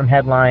disappeared from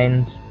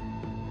headlines,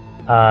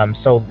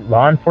 so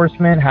law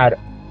enforcement had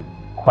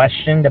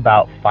questioned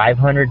about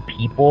 500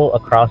 people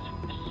across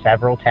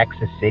several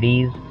Texas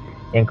cities,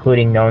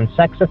 including known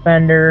sex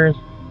offenders,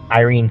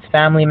 Irene's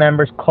family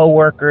members,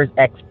 co-workers,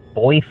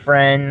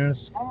 ex-boyfriends.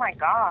 Oh my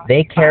God.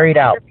 They carried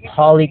out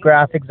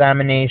polygraph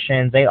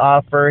examinations. They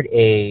offered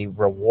a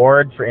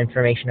reward for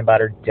information about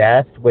her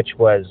death, which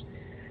was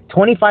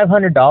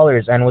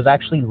 $2,500 and was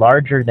actually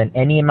larger than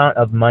any amount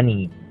of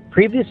money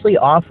previously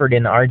offered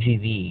in the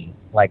RGV,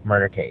 like,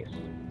 murder case.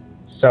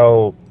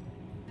 So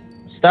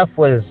stuff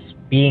was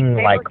being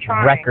They like were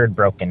trying. record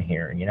broken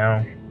here, you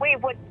know?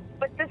 Wait, what?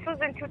 But this was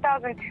in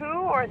 2002,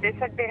 or this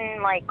had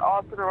been like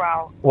all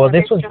throughout? Well, Or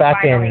this was just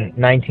back finally?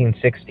 in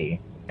 1960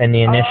 in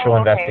the initial okay.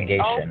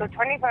 investigation. Oh, so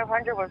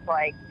 2,500 was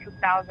like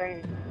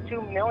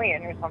 2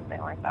 million or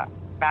something like that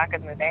back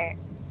in the day.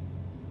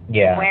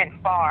 Yeah. It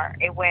went far.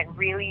 It went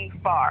really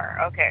far.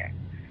 Okay.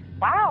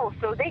 Wow,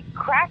 so they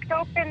cracked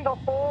open the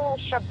whole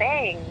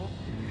shebang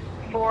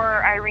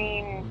for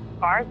Irene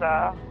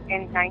Garza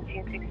in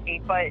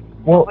 1960, but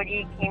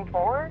nobody came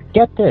forward?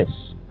 Get this.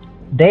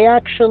 They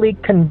actually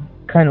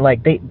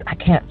I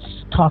can't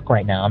talk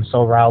right now. I'm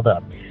so riled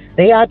up.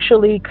 They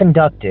actually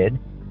conducted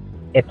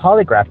a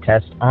polygraph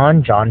test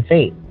on John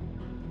Fate.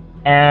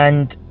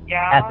 And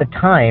at the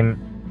time,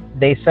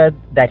 they said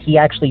that he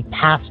actually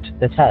passed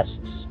the tests,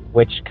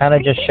 which kind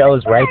of just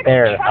shows right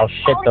there how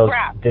shit those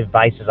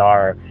devices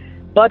are.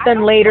 But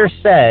then later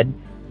said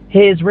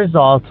his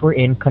results were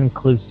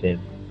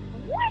inconclusive.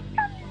 What?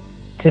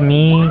 To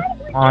me,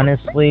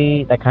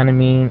 honestly, that kind of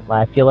means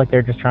I feel like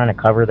they're just trying to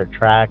cover their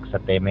tracks,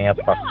 that they may have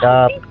fucked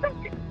up.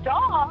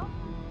 Duh.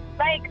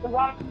 Like,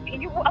 well,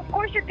 of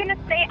course you're gonna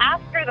say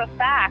after the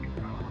fact,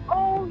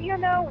 oh, you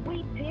know,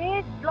 we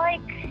did,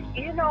 like,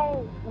 you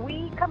know,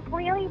 we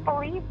completely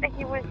believed that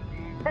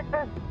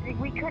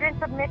we couldn't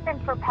submit them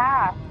for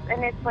pass,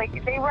 and it's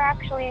like they were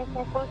actually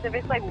inconclusive.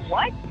 It's like,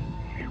 what?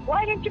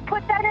 Why didn't you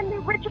put that in the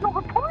original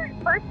report,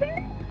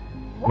 person?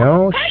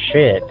 No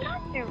shit.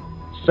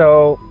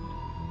 So,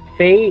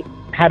 Fate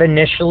had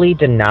initially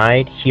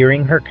denied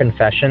hearing her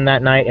confession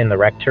that night in the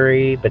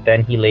rectory, but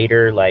then he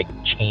later,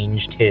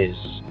 changed his,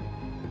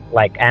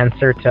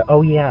 answer to,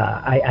 oh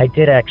yeah, I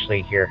did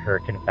actually hear her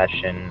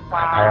confession.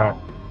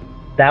 Wow.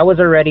 That was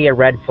already a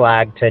red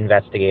flag to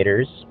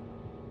investigators,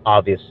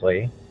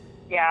 obviously.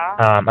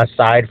 Yeah.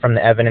 Aside from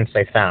the evidence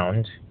they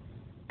found.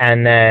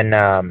 And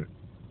then,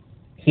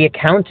 he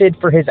accounted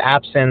for his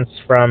absence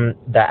from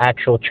the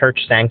actual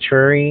church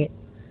sanctuary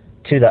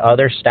to the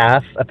other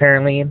staff,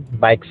 apparently,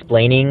 by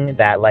explaining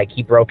that,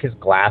 he broke his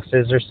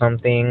glasses or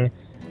something,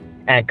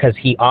 and because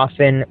he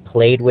often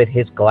played with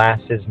his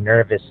glasses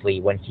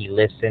nervously when he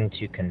listened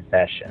to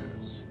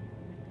confessions.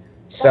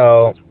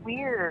 So,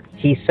 weird.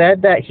 He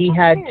said that he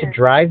had to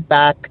drive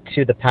back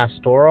to the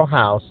pastoral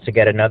house to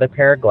get another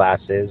pair of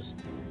glasses,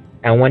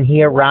 and when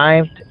he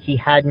arrived, he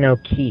had no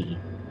key.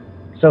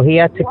 So he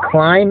had to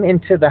climb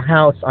into the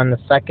house on the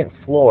second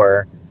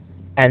floor,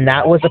 and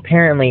that was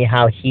apparently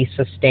how he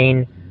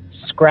sustained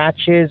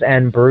scratches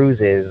and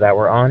bruises that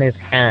were on his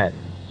hands.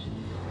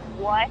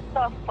 What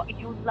the fuck?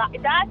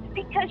 That's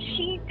because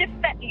she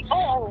defended.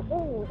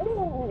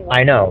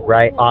 I know,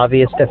 right?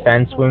 Obvious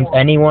defense wounds.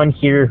 Anyone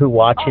here who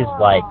watches,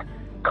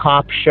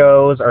 cop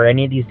shows or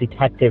any of these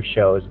detective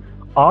shows,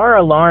 our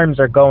alarms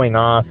are going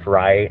off,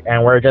 right?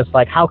 And we're just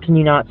like, how can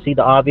you not see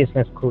the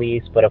obviousness,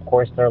 police? But of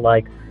course they're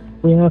like,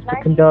 we have to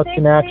conduct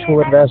an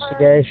actual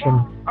investigation.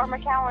 Or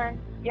McAllen.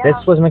 Yeah.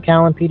 This was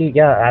McAllen PD.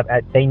 Yeah,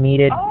 they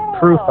needed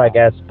proof, I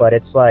guess. But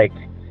it's like,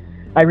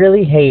 I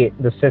really hate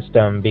the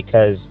system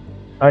because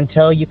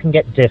until you can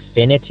get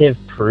definitive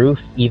proof,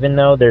 even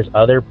though there's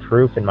other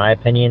proof, in my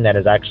opinion, that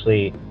is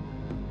actually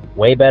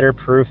way better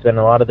proof than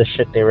a lot of the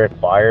shit they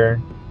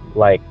require.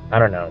 I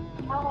don't know.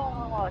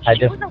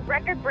 She was a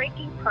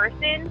record-breaking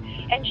person,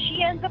 and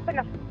she ends up in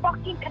a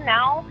fucking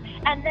canal,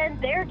 and then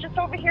they're just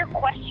over here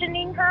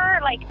questioning her.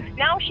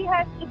 Now she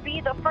has to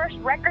be the first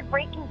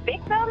record-breaking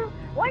victim?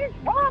 What is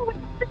wrong with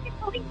the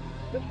police?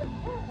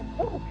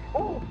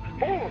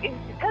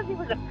 It's because he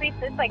was a priest.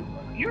 It's like,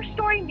 your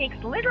story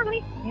makes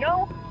literally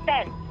no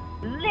sense.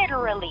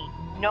 Literally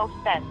no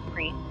sense,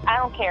 priest. I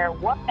don't care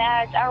what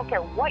badge, I don't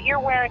care what you're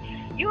wearing.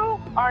 You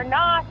are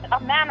not a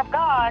man of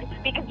God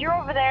because you're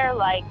over there,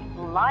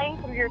 lying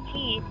through your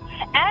teeth,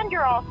 and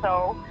you're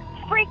also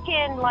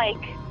freaking,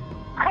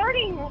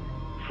 hurting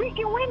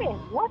freaking women.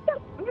 What the?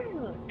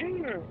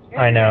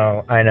 I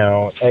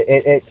know.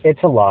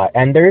 It's a lot.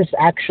 And there's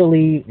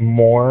actually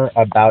more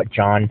about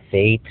John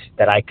Fate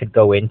that I could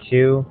go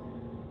into,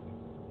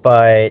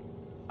 but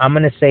I'm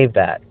going to save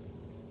that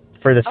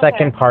for the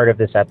second part of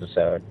this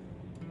episode.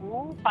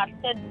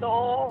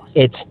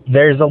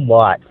 There's a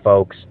lot,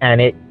 folks, and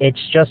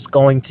it's just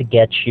going to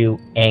get you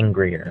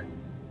angrier.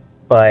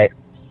 But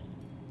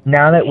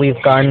now that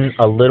we've gotten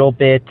a little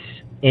bit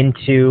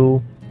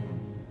into,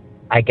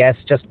 I guess,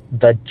 just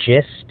the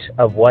gist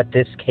of what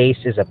this case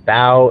is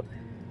about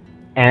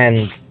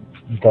and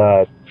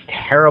the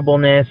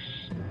terribleness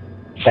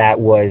that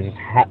was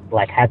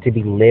had to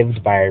be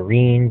lived by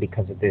Irene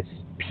because of this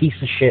piece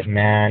of shit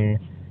man.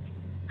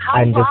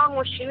 How long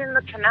was she in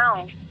the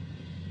canal?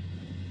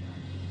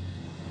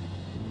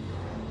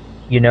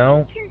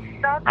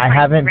 I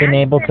haven't been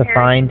able to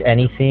find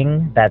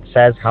anything that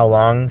says how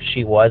long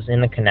she was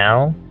in the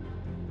canal.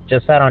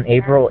 Just that on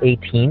April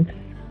 18th,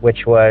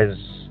 which was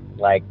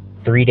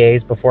 3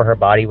 days before her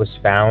body was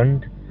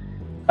found,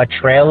 a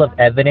trail of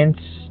evidence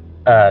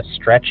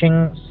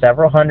stretching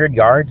several hundred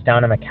yards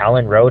down a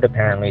McAllen Road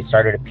apparently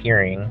started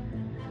appearing,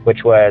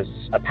 which was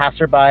a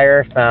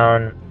passerby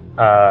found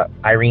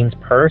Irene's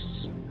purse,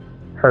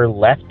 her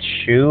left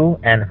shoe,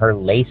 and her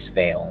lace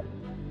veil.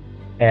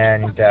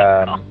 And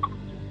I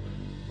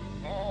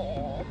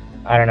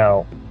don't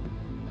know.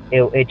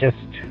 It just,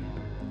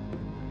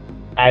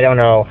 I don't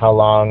know how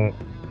long.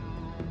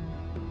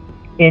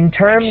 In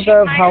terms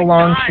of how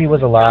long she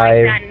was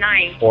alive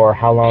or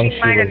how long she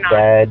was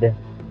dead,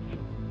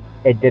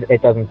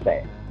 it doesn't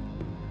say.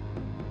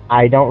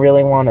 I don't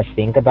really want to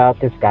think about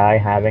this guy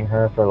having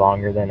her for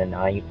longer than a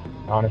night,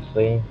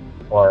 honestly,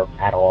 or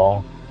at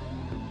all.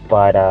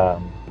 But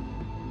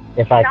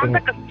if I sounds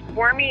think, like a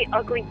squirmy,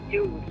 ugly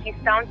dude. He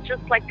sounds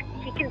just like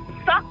he can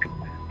suck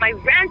my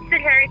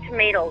rancid hairy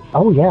tomatoes.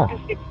 oh yeah,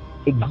 it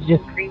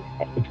just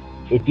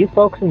if you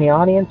folks in the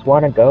audience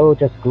want to go,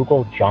 just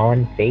Google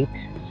John Fate,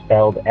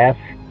 spelled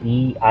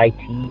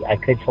F-E-I-T. I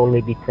could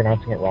totally be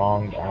pronouncing it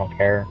wrong. I don't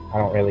care. I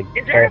don't really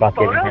care about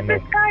giving him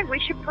this guy? We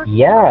should put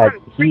yeah,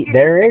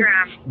 there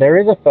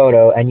Instagram. is a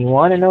photo, and you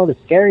want to know the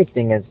scary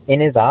thing is in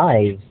his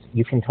eyes.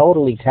 You can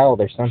totally tell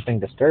there's something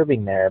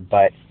disturbing there,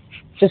 but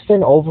just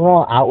an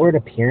overall outward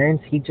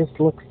appearance, he just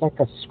looks like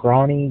a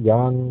scrawny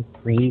young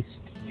priest.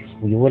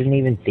 We wouldn't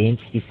even think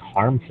he's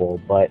harmful,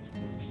 but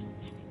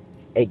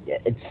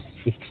it's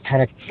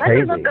kind of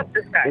crazy. Let me look up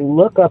this guy.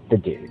 Look up the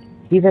dude.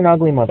 He's an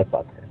ugly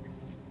motherfucker.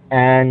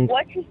 And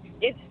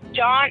it's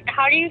John,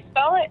 how do you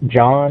spell it?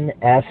 John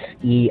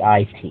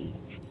F-E-I-T.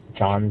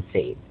 John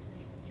Fate.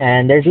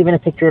 And there's even a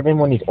picture of him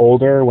when he's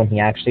older, when he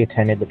actually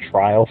attended the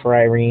trial for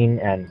Irene,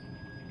 and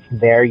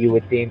there you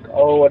would think,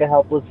 oh, what a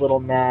helpless little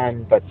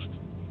man, but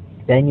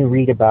then you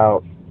read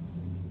about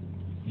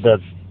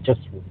just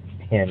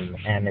him,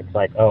 and it's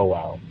like, oh,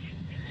 wow.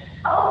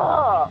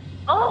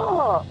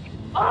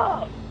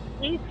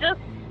 He's just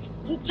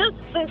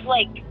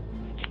like,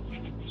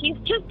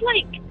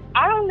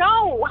 I don't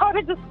know how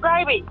to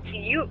describe it.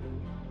 You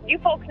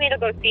folks need to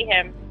go see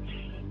him.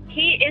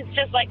 He is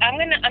just like,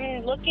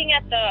 I'm looking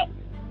at the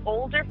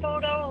older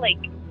photo, like,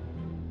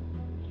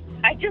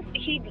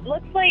 he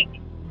looks like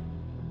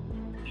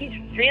he's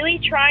really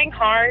trying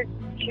hard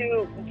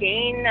to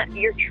gain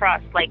your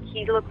trust. Like,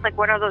 he looks like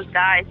one of those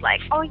guys,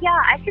 like, oh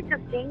yeah, I could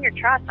just gain your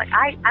trust. Like,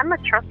 I'm a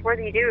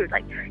trustworthy dude.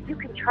 Like, you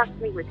can trust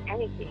me with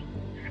anything.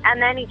 And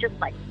then he just,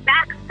 like,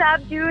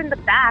 backstabs you in the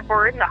back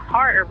or in the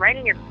heart or right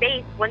in your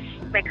face once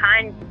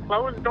behind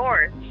closed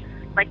doors.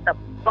 Like the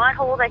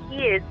butthole that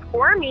he is,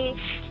 squirmy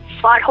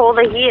butthole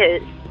that he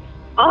is.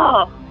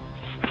 Oh.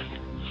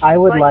 I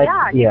would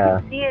but yeah.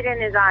 You can see it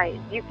in his eyes.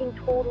 You can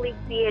totally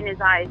see in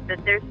his eyes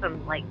that there's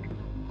some, like,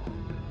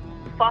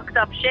 fucked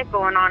up shit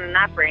going on in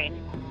that brain.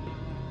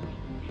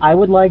 I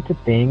would like to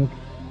think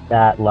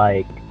that,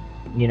 like,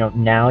 you know,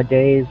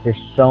 nowadays there's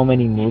so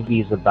many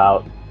movies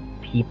about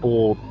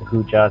people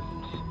who just,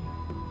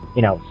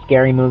 you know,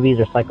 scary movies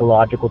or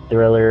psychological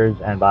thrillers,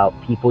 and about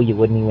people you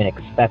wouldn't even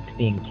expect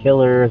being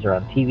killers or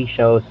on TV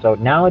shows. So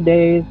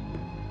nowadays,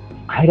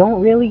 I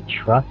don't really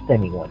trust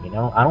anyone, you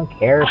know? I don't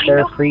care if they're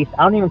a priest.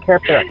 I don't even care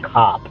if they're a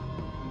cop.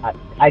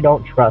 I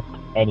don't trust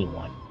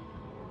anyone.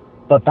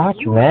 But back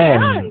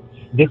then,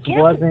 this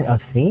wasn't a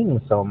thing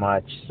so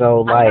much.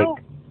 So, like,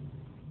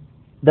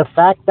 the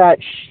fact that,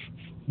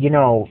 you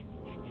know,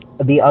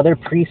 the other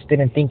priests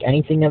didn't think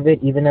anything of it,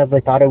 even though they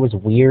thought it was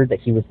weird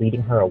that he was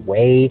leading her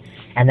away,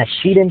 and that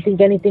she didn't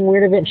think anything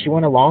weird of it, and she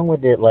went along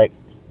with it, like,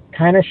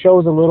 kind of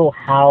shows a little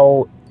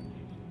how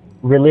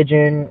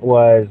religion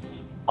was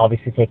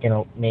obviously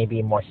taken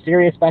maybe more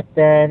serious back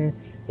then.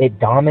 It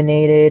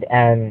dominated,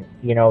 and,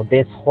 you know,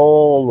 this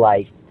whole,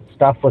 like,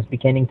 stuff was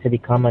beginning to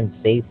become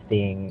unsafe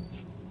thing.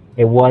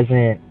 It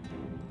wasn't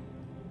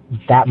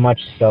that much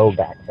so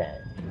back then.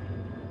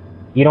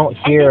 You don't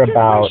hear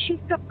about... She's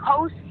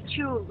supposed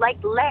to, like,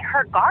 let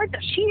her guard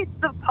down. She is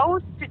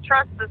supposed to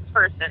trust this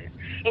person,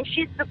 and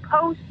she's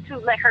supposed to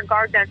let her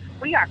guard down.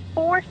 We are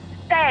force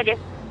fed,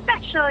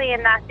 especially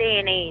in that day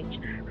and age,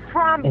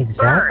 from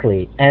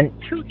birth, and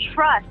to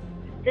trust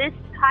this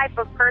type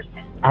of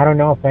person. I don't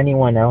know if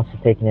anyone else is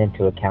taking it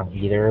into account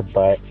either,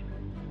 but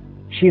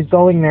she's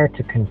going there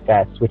to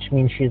confess, which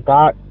means she's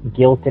got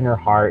guilt in her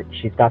heart.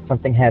 She's got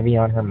something heavy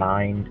on her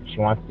mind. She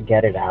wants to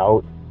get it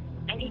out.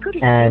 And he could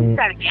have used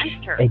that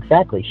against her.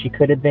 Exactly. She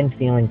could have been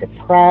feeling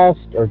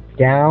depressed or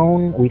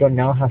down. We don't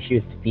know how she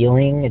was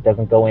feeling. It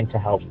doesn't go into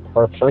how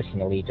her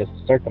personally, just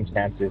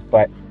circumstances.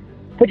 But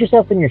put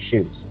yourself in your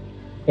shoes.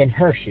 In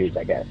her shoes,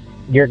 I guess.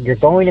 You're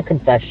going to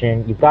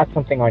confession. You've got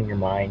something on your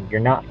mind. You're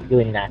not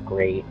feeling that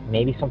great.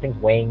 Maybe something's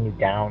weighing you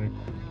down.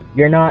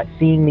 You're not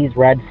seeing these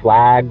red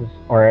flags,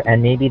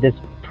 and maybe this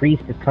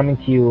priest is coming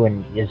to you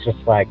and is just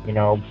like, you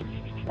know,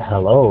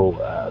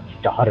 hello,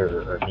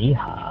 daughter, or mija.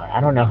 I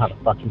don't know how to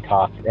fucking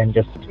talk, and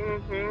just,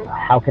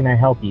 how can I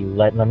help you?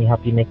 Let me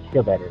help you make you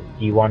feel better.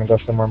 Do you want to go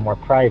somewhere more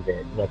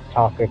private? Let's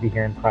talk over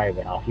here in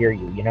private. I'll hear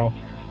you, you know?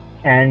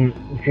 And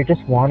if you're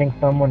just wanting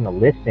someone to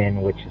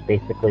listen, which is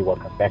basically what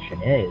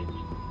confession is,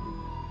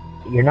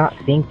 you're not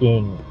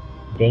thinking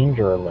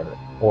danger alert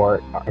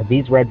or are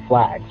these red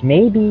flags.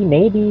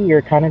 Maybe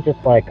you're kind of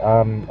just like,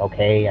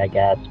 okay, I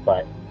guess,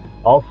 but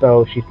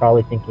also she's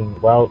probably thinking,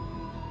 well,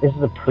 this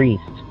is a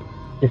priest.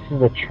 This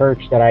is a church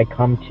that I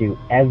come to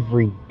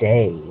every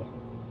day.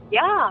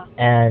 Yeah.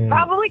 And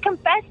probably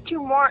confessed to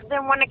more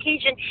than one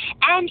occasion,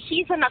 and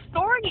he's an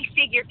authority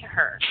figure to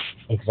her.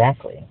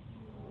 exactly.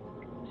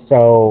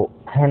 So,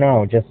 I don't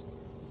know, just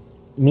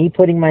me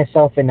putting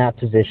myself in that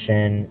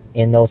position,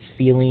 in those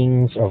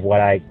feelings of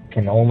what I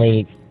can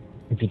only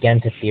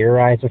begin to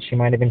theorize what she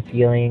might have been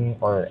feeling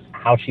or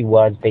how she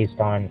was based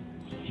on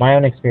my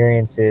own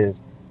experiences,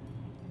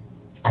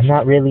 I'm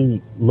not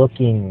really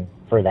looking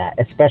for that.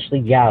 Especially,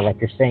 yeah, like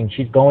you're saying,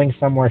 she's going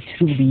somewhere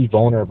to be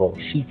vulnerable.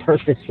 She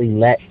purposely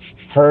let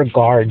her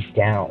guard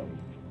down.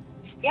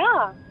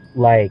 Yeah.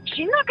 Like,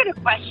 she's not going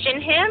to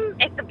question him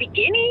at the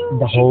beginning.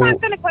 She's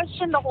not going to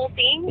question the whole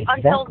thing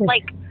until,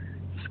 like,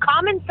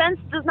 common sense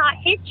does not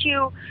hit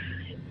you,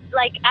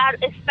 like,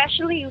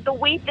 especially the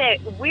way that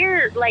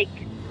we're, like,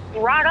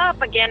 brought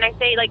up again, I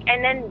say, like,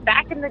 and then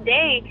back in the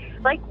day,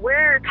 like,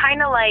 we're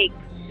kind of, like,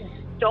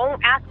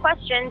 don't ask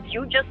questions,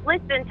 you just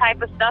listen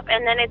type of stuff,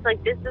 and then it's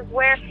like, this is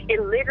where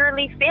it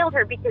literally failed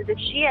her, because if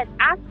she had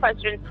asked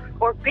questions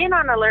or been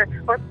on alert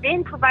or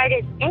been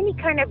provided any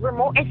kind of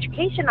remote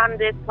education on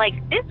this, like,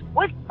 this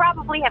would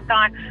probably have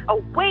gone a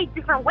way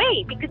different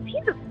way, because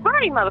he's a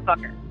smarty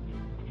motherfucker.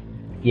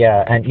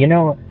 Yeah, and you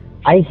know,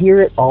 I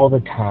hear it all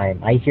the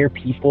time. I hear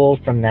people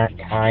from that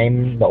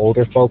time, the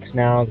older folks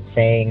now,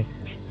 saying,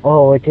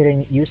 oh, it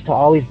didn't used to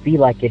always be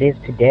like it is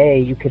today.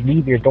 You could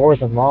leave your doors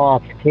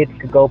unlocked. Kids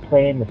could go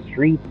play in the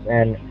streets.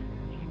 And,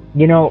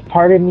 you know,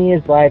 part of me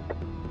is like,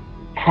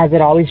 has it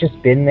always just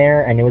been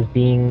there and it was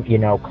being, you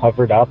know,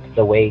 covered up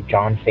the way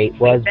John Fate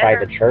was by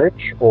the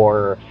church?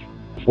 Or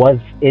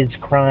is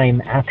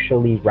crime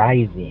actually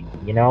rising?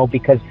 You know,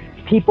 because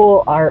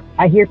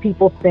I hear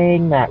people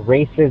saying that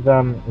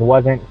racism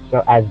wasn't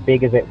so as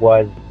big as it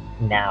was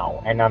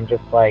now. And I'm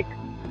just like,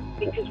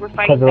 because we're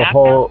fighting the back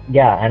whole now?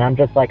 Yeah, and I'm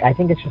just like, I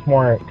think it's just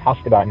more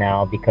talked about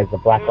now because the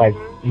Black Lives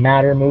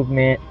Matter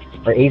movement,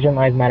 or Asian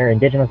Lives Matter,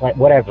 Indigenous Lives,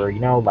 whatever, you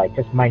know, like,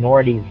 just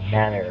minorities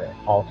matter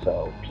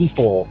also.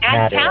 People and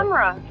matter.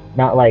 Camera.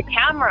 Not like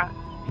Camera.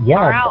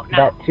 Yeah,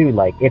 that too.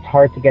 Like, it's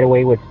hard to get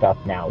away with stuff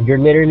now. You're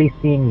literally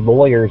seeing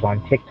lawyers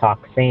on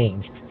TikTok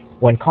saying,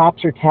 when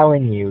cops are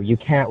telling you you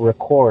can't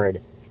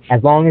record,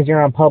 as long as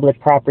you're on public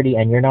property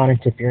and you're not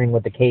interfering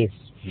with the case,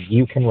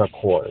 you can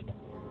record.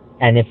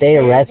 And if they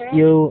arrest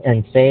you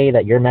and say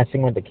that you're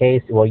messing with the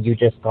case, well, you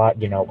just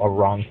got, you know, a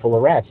wrongful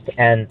arrest.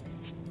 And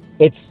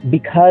it's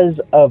because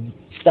of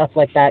stuff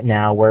like that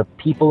now where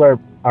people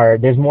are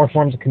there's more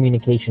forms of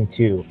communication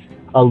too.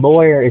 A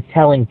lawyer is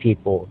telling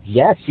people,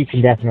 yes, you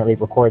can definitely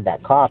record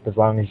that cop as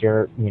long as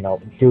you're, you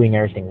know, doing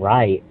everything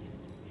right.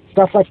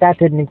 Stuff like that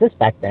didn't exist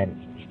back then.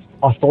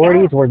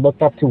 Authorities were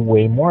looked up to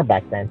way more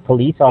back then.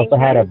 Police also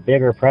had a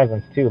bigger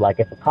presence too. Like,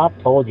 if a cop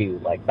told you,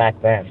 like,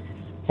 back then,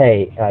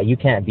 hey, you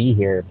can't be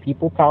here,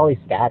 people probably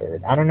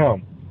scattered. I don't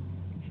know.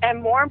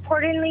 And more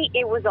importantly,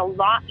 it was a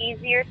lot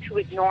easier to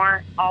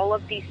ignore all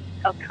of these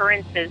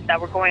occurrences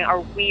that were going, or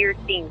weird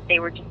things. They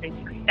were just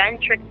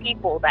eccentric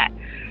people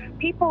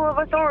of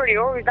authority,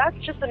 or that's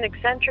just an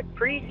eccentric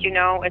priest, you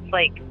know. It's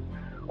like,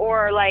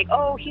 or like,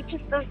 oh, he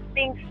just does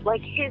things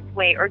like his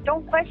way, or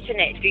don't question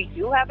it. Do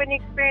you have any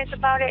experience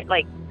about it?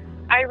 Like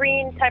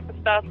Irene type of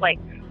stuff, like.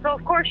 So,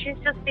 of course, she's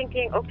just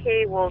thinking,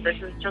 okay, well, this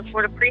is just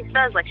what a priest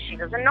does. Like, she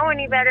doesn't know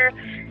any better.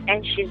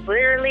 And she's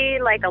literally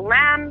like a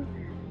lamb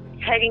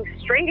heading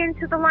straight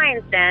into the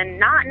lion's den,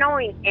 not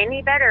knowing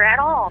any better at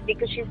all.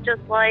 Because she's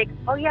just like,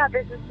 oh, yeah,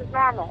 this is just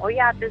normal. Oh,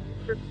 yeah, this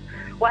is just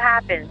what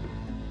happens.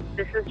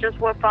 This is just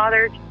what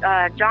Father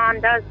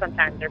John does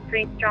sometimes, or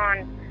Priest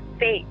John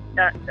Fate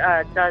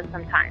does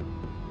sometimes.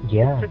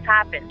 Yeah. It just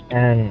happens.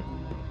 And,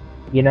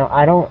 you know,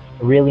 I don't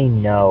really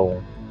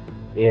know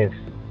if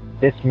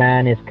this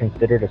man is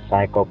considered a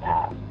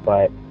psychopath,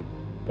 but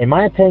in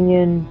my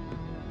opinion,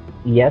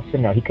 yes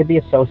and no. He could be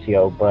a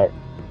socio, but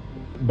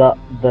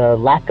the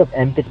lack of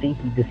empathy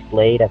he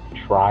displayed at the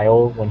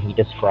trial when he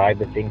described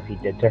the things he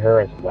did to her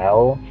as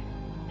well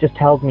just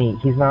tells me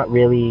he's not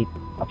really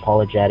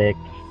apologetic.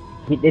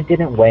 It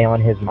didn't weigh on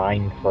his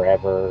mind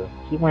forever.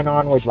 He went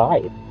on with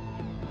life.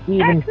 He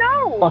even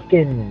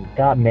fucking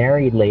got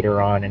married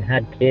later on and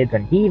had kids,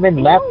 and he even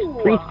left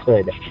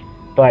priesthood.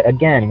 But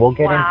again, we'll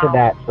get into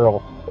that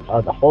for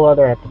the whole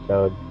other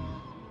episode.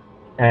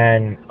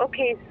 And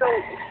okay,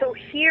 so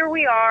here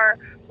we are.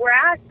 We're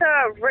at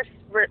the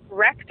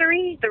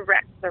rectory. The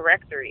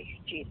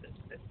rectory. Jesus,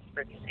 this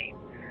freaking name.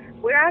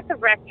 We're at the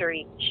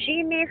rectory.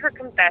 She made her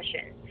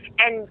confession,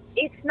 and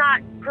it's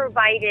not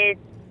provided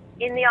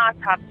in the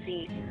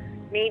autopsy.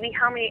 Maybe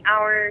how many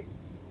hours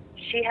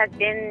she has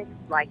been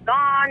like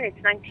gone.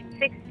 It's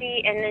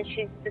 1960, and then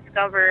she's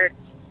discovered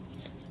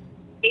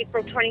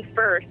April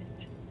 21st,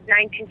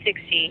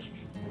 1960.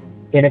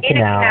 In a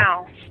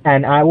canal.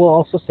 And I will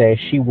also say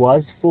she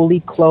was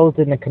fully clothed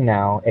in the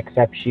canal,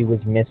 except she was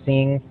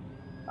missing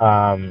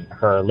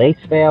her lace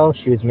veil,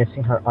 she was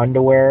missing her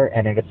underwear,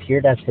 and it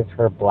appeared as if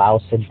her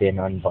blouse had been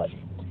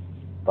unbuttoned.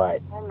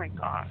 But oh my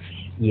gosh.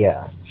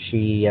 Yeah,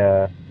 she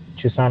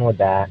was on with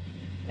that,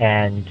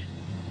 and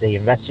the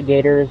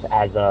investigators,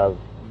 as of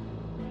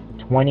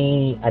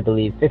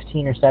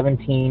 15 or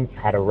 17,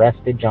 had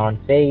arrested John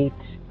Fate.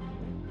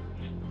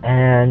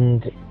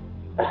 And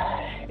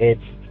it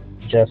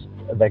just,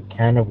 the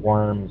can of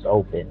worms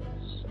opens,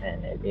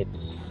 and it's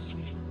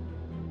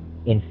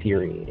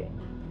infuriating.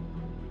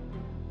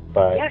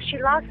 But yeah,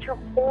 she lost her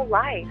whole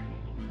life.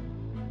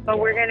 But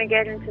we're going to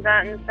get into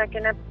that in the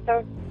second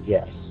episode.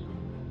 yes.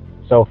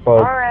 So,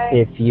 folks, Alright.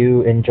 if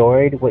you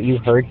enjoyed what you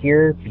heard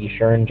here, be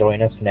sure and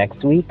join us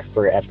next week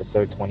for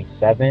episode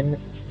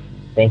 27.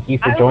 Thank you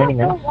for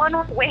joining I us. also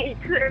want to wait.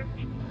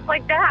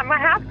 Like that, I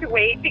have to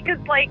wait because,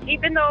 like,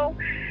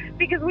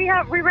 because we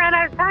ran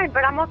out of time.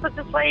 But I'm also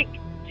just like,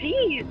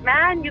 geez,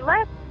 man, you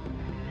left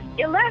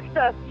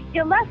us.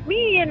 You left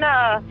me, and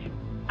I'm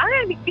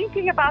gonna be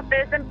thinking about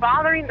this and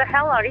bothering the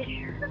hell out of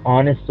you.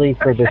 Honestly,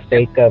 for the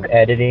sake of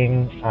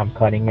editing, I'm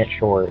cutting it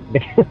short.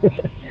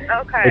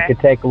 Okay. It could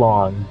take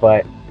long,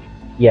 but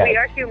yes. We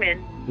are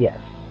human. Yes.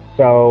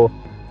 So,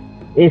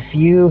 if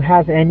you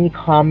have any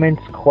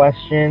comments,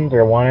 questions,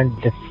 or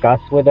want to discuss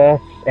with us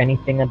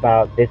anything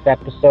about this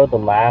episode, the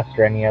last,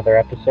 or any other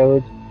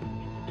episodes,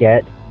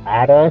 get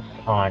at us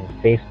on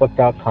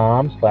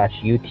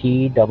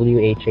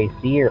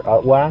facebook.com/UTWHAC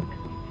or UTWAC.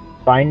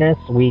 Find us.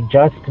 We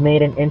just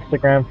made an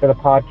Instagram for the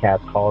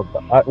podcast called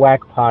the UTWAC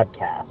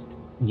Podcast.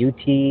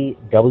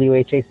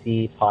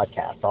 UTWHAC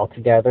Podcast all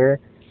together.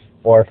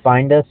 Or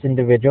find us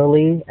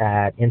individually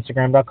at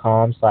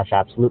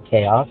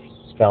instagram.com/absolutechaos,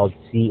 spelled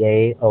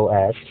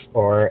CAOS,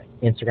 or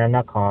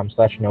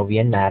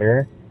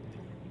instagram.com/novianmatter.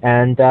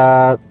 And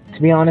to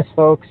be honest,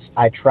 folks,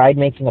 I tried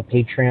making a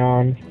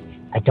Patreon.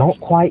 I don't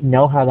quite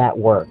know how that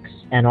works.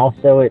 And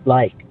also it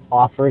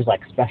offers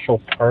special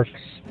perks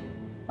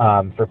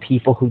for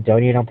people who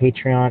donate on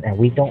Patreon, and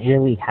we don't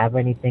really have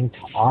anything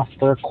to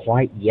offer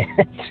quite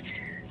yet.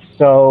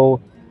 So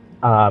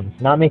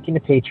not making a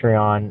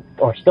Patreon,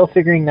 or still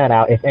figuring that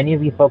out. If any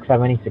of you folks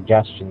have any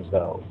suggestions,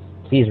 though,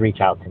 please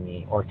reach out to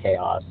me or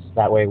Chaos.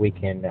 That way we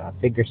can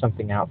figure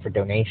something out for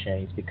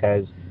donations,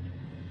 because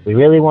we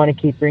really want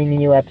to keep bringing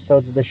you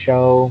episodes of the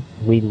show.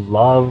 We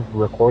love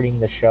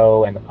recording the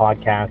show and the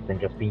podcast and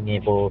just being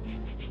able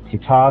to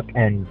talk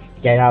and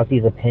get out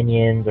these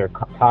opinions or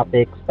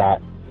topics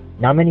that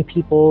not many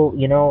people,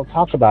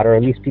 talk about, or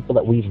at least people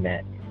that we've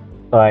met.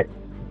 But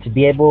to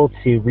be able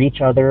to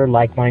reach other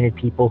like-minded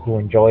people who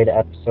enjoy the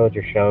episodes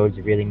or shows,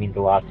 it really means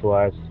a lot to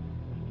us.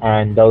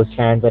 And those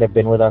fans that have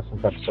been with us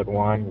since episode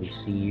 1, we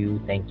see you.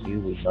 Thank you.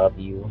 We love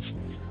you.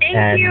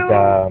 Thank you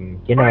for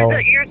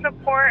your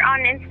support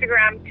on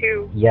Instagram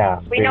too. Yeah,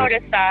 we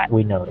noticed that.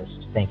 We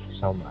noticed. Thank you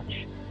so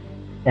much.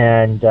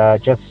 And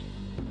just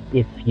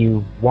if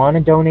you want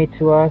to donate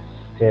to us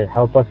to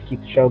help us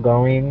keep the show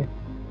going,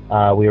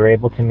 we were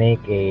able to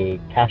make a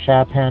Cash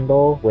App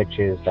handle, which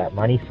is that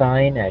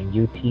 $ and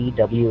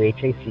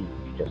UTWHAC,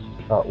 just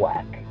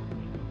whack.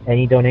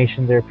 Any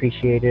donations are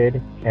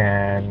appreciated,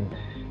 and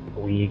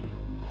we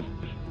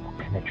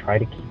kind of try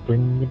to keep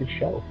bringing you the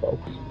show,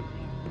 folks.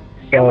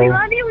 So, and we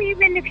love you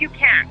even if you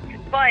can't.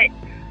 But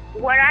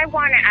what I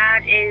want to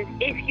add is,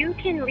 if you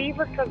can leave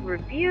us a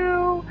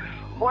review,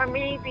 or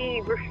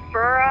maybe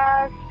refer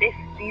us if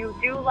you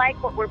do like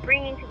what we're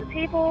bringing to the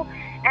table,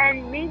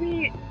 and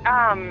maybe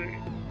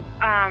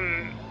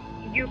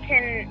you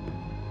can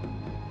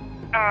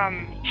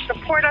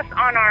support us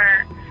on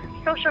our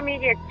social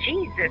media.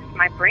 Jesus,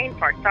 my brain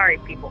fart. Sorry,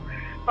 people.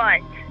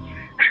 But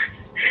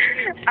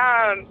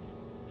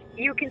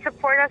you can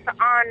support us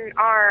on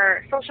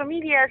our social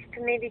medias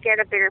to maybe get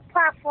a bigger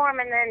platform,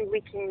 and then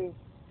we can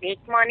make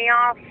money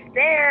off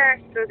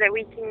there so that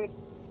we can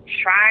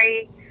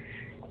try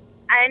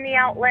any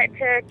outlet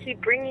to keep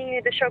bringing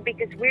you the show,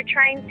 because we're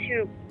trying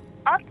to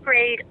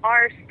upgrade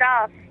our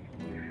stuff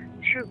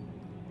to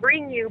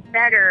bring you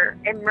better,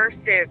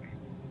 immersive,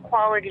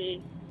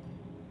 quality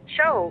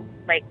show,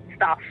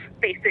 stuff,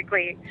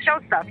 basically. Show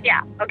stuff,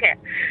 yeah, okay.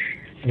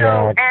 So,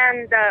 yeah.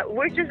 And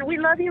we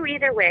love you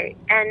either way,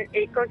 and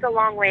it goes a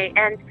long way.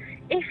 And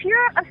if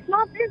you're a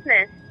small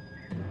business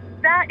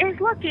that is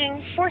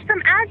looking for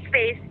some ad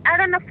space at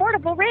an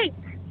affordable rate,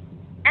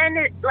 and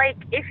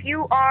if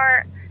you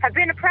have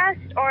been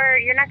oppressed or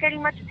you're not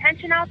getting much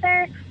attention out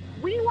there,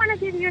 we want to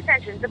give you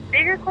attention. The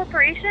bigger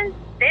corporations,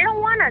 they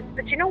don't want us.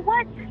 But you know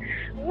what?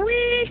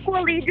 We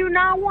equally do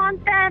not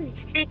want them,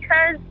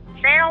 because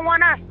they don't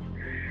want us.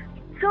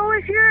 So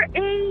if you're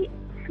a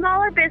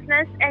smaller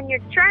business and you're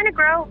trying to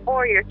grow,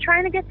 or you're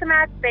trying to get some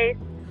ad space,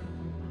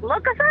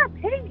 look us up.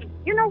 Hey,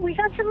 we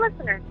got some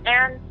listeners,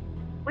 and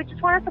we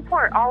just want to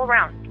support all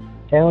around.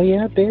 Hell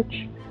yeah,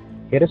 bitch.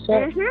 Hit us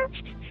up. Mm-hmm.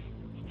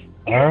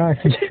 All right.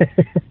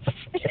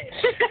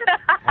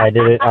 I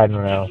did it. I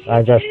don't know.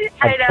 I'm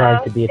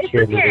trying to be a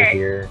cheerleader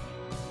here.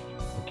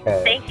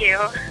 Okay. Thank you.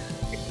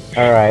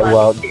 All right. Love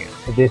Well,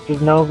 this is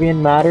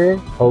Novian Matter,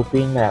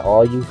 hoping that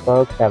all you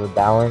folks have a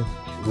balanced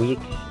week,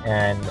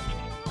 and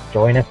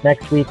join us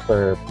next week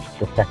for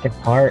the second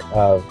part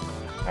of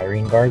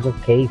Irene Garza's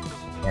case.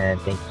 And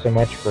thank you so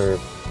much for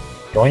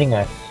joining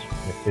us.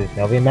 This is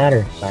Novian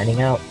Matter,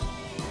 signing out.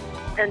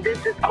 And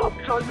this is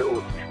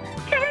Absolute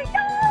Chaos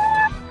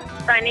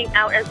signing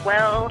out as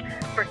well.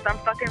 For some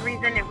fucking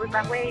reason, it was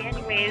that way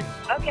anyways.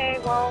 Okay,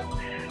 well,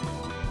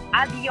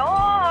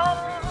 adios!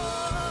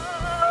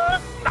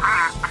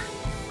 Ah!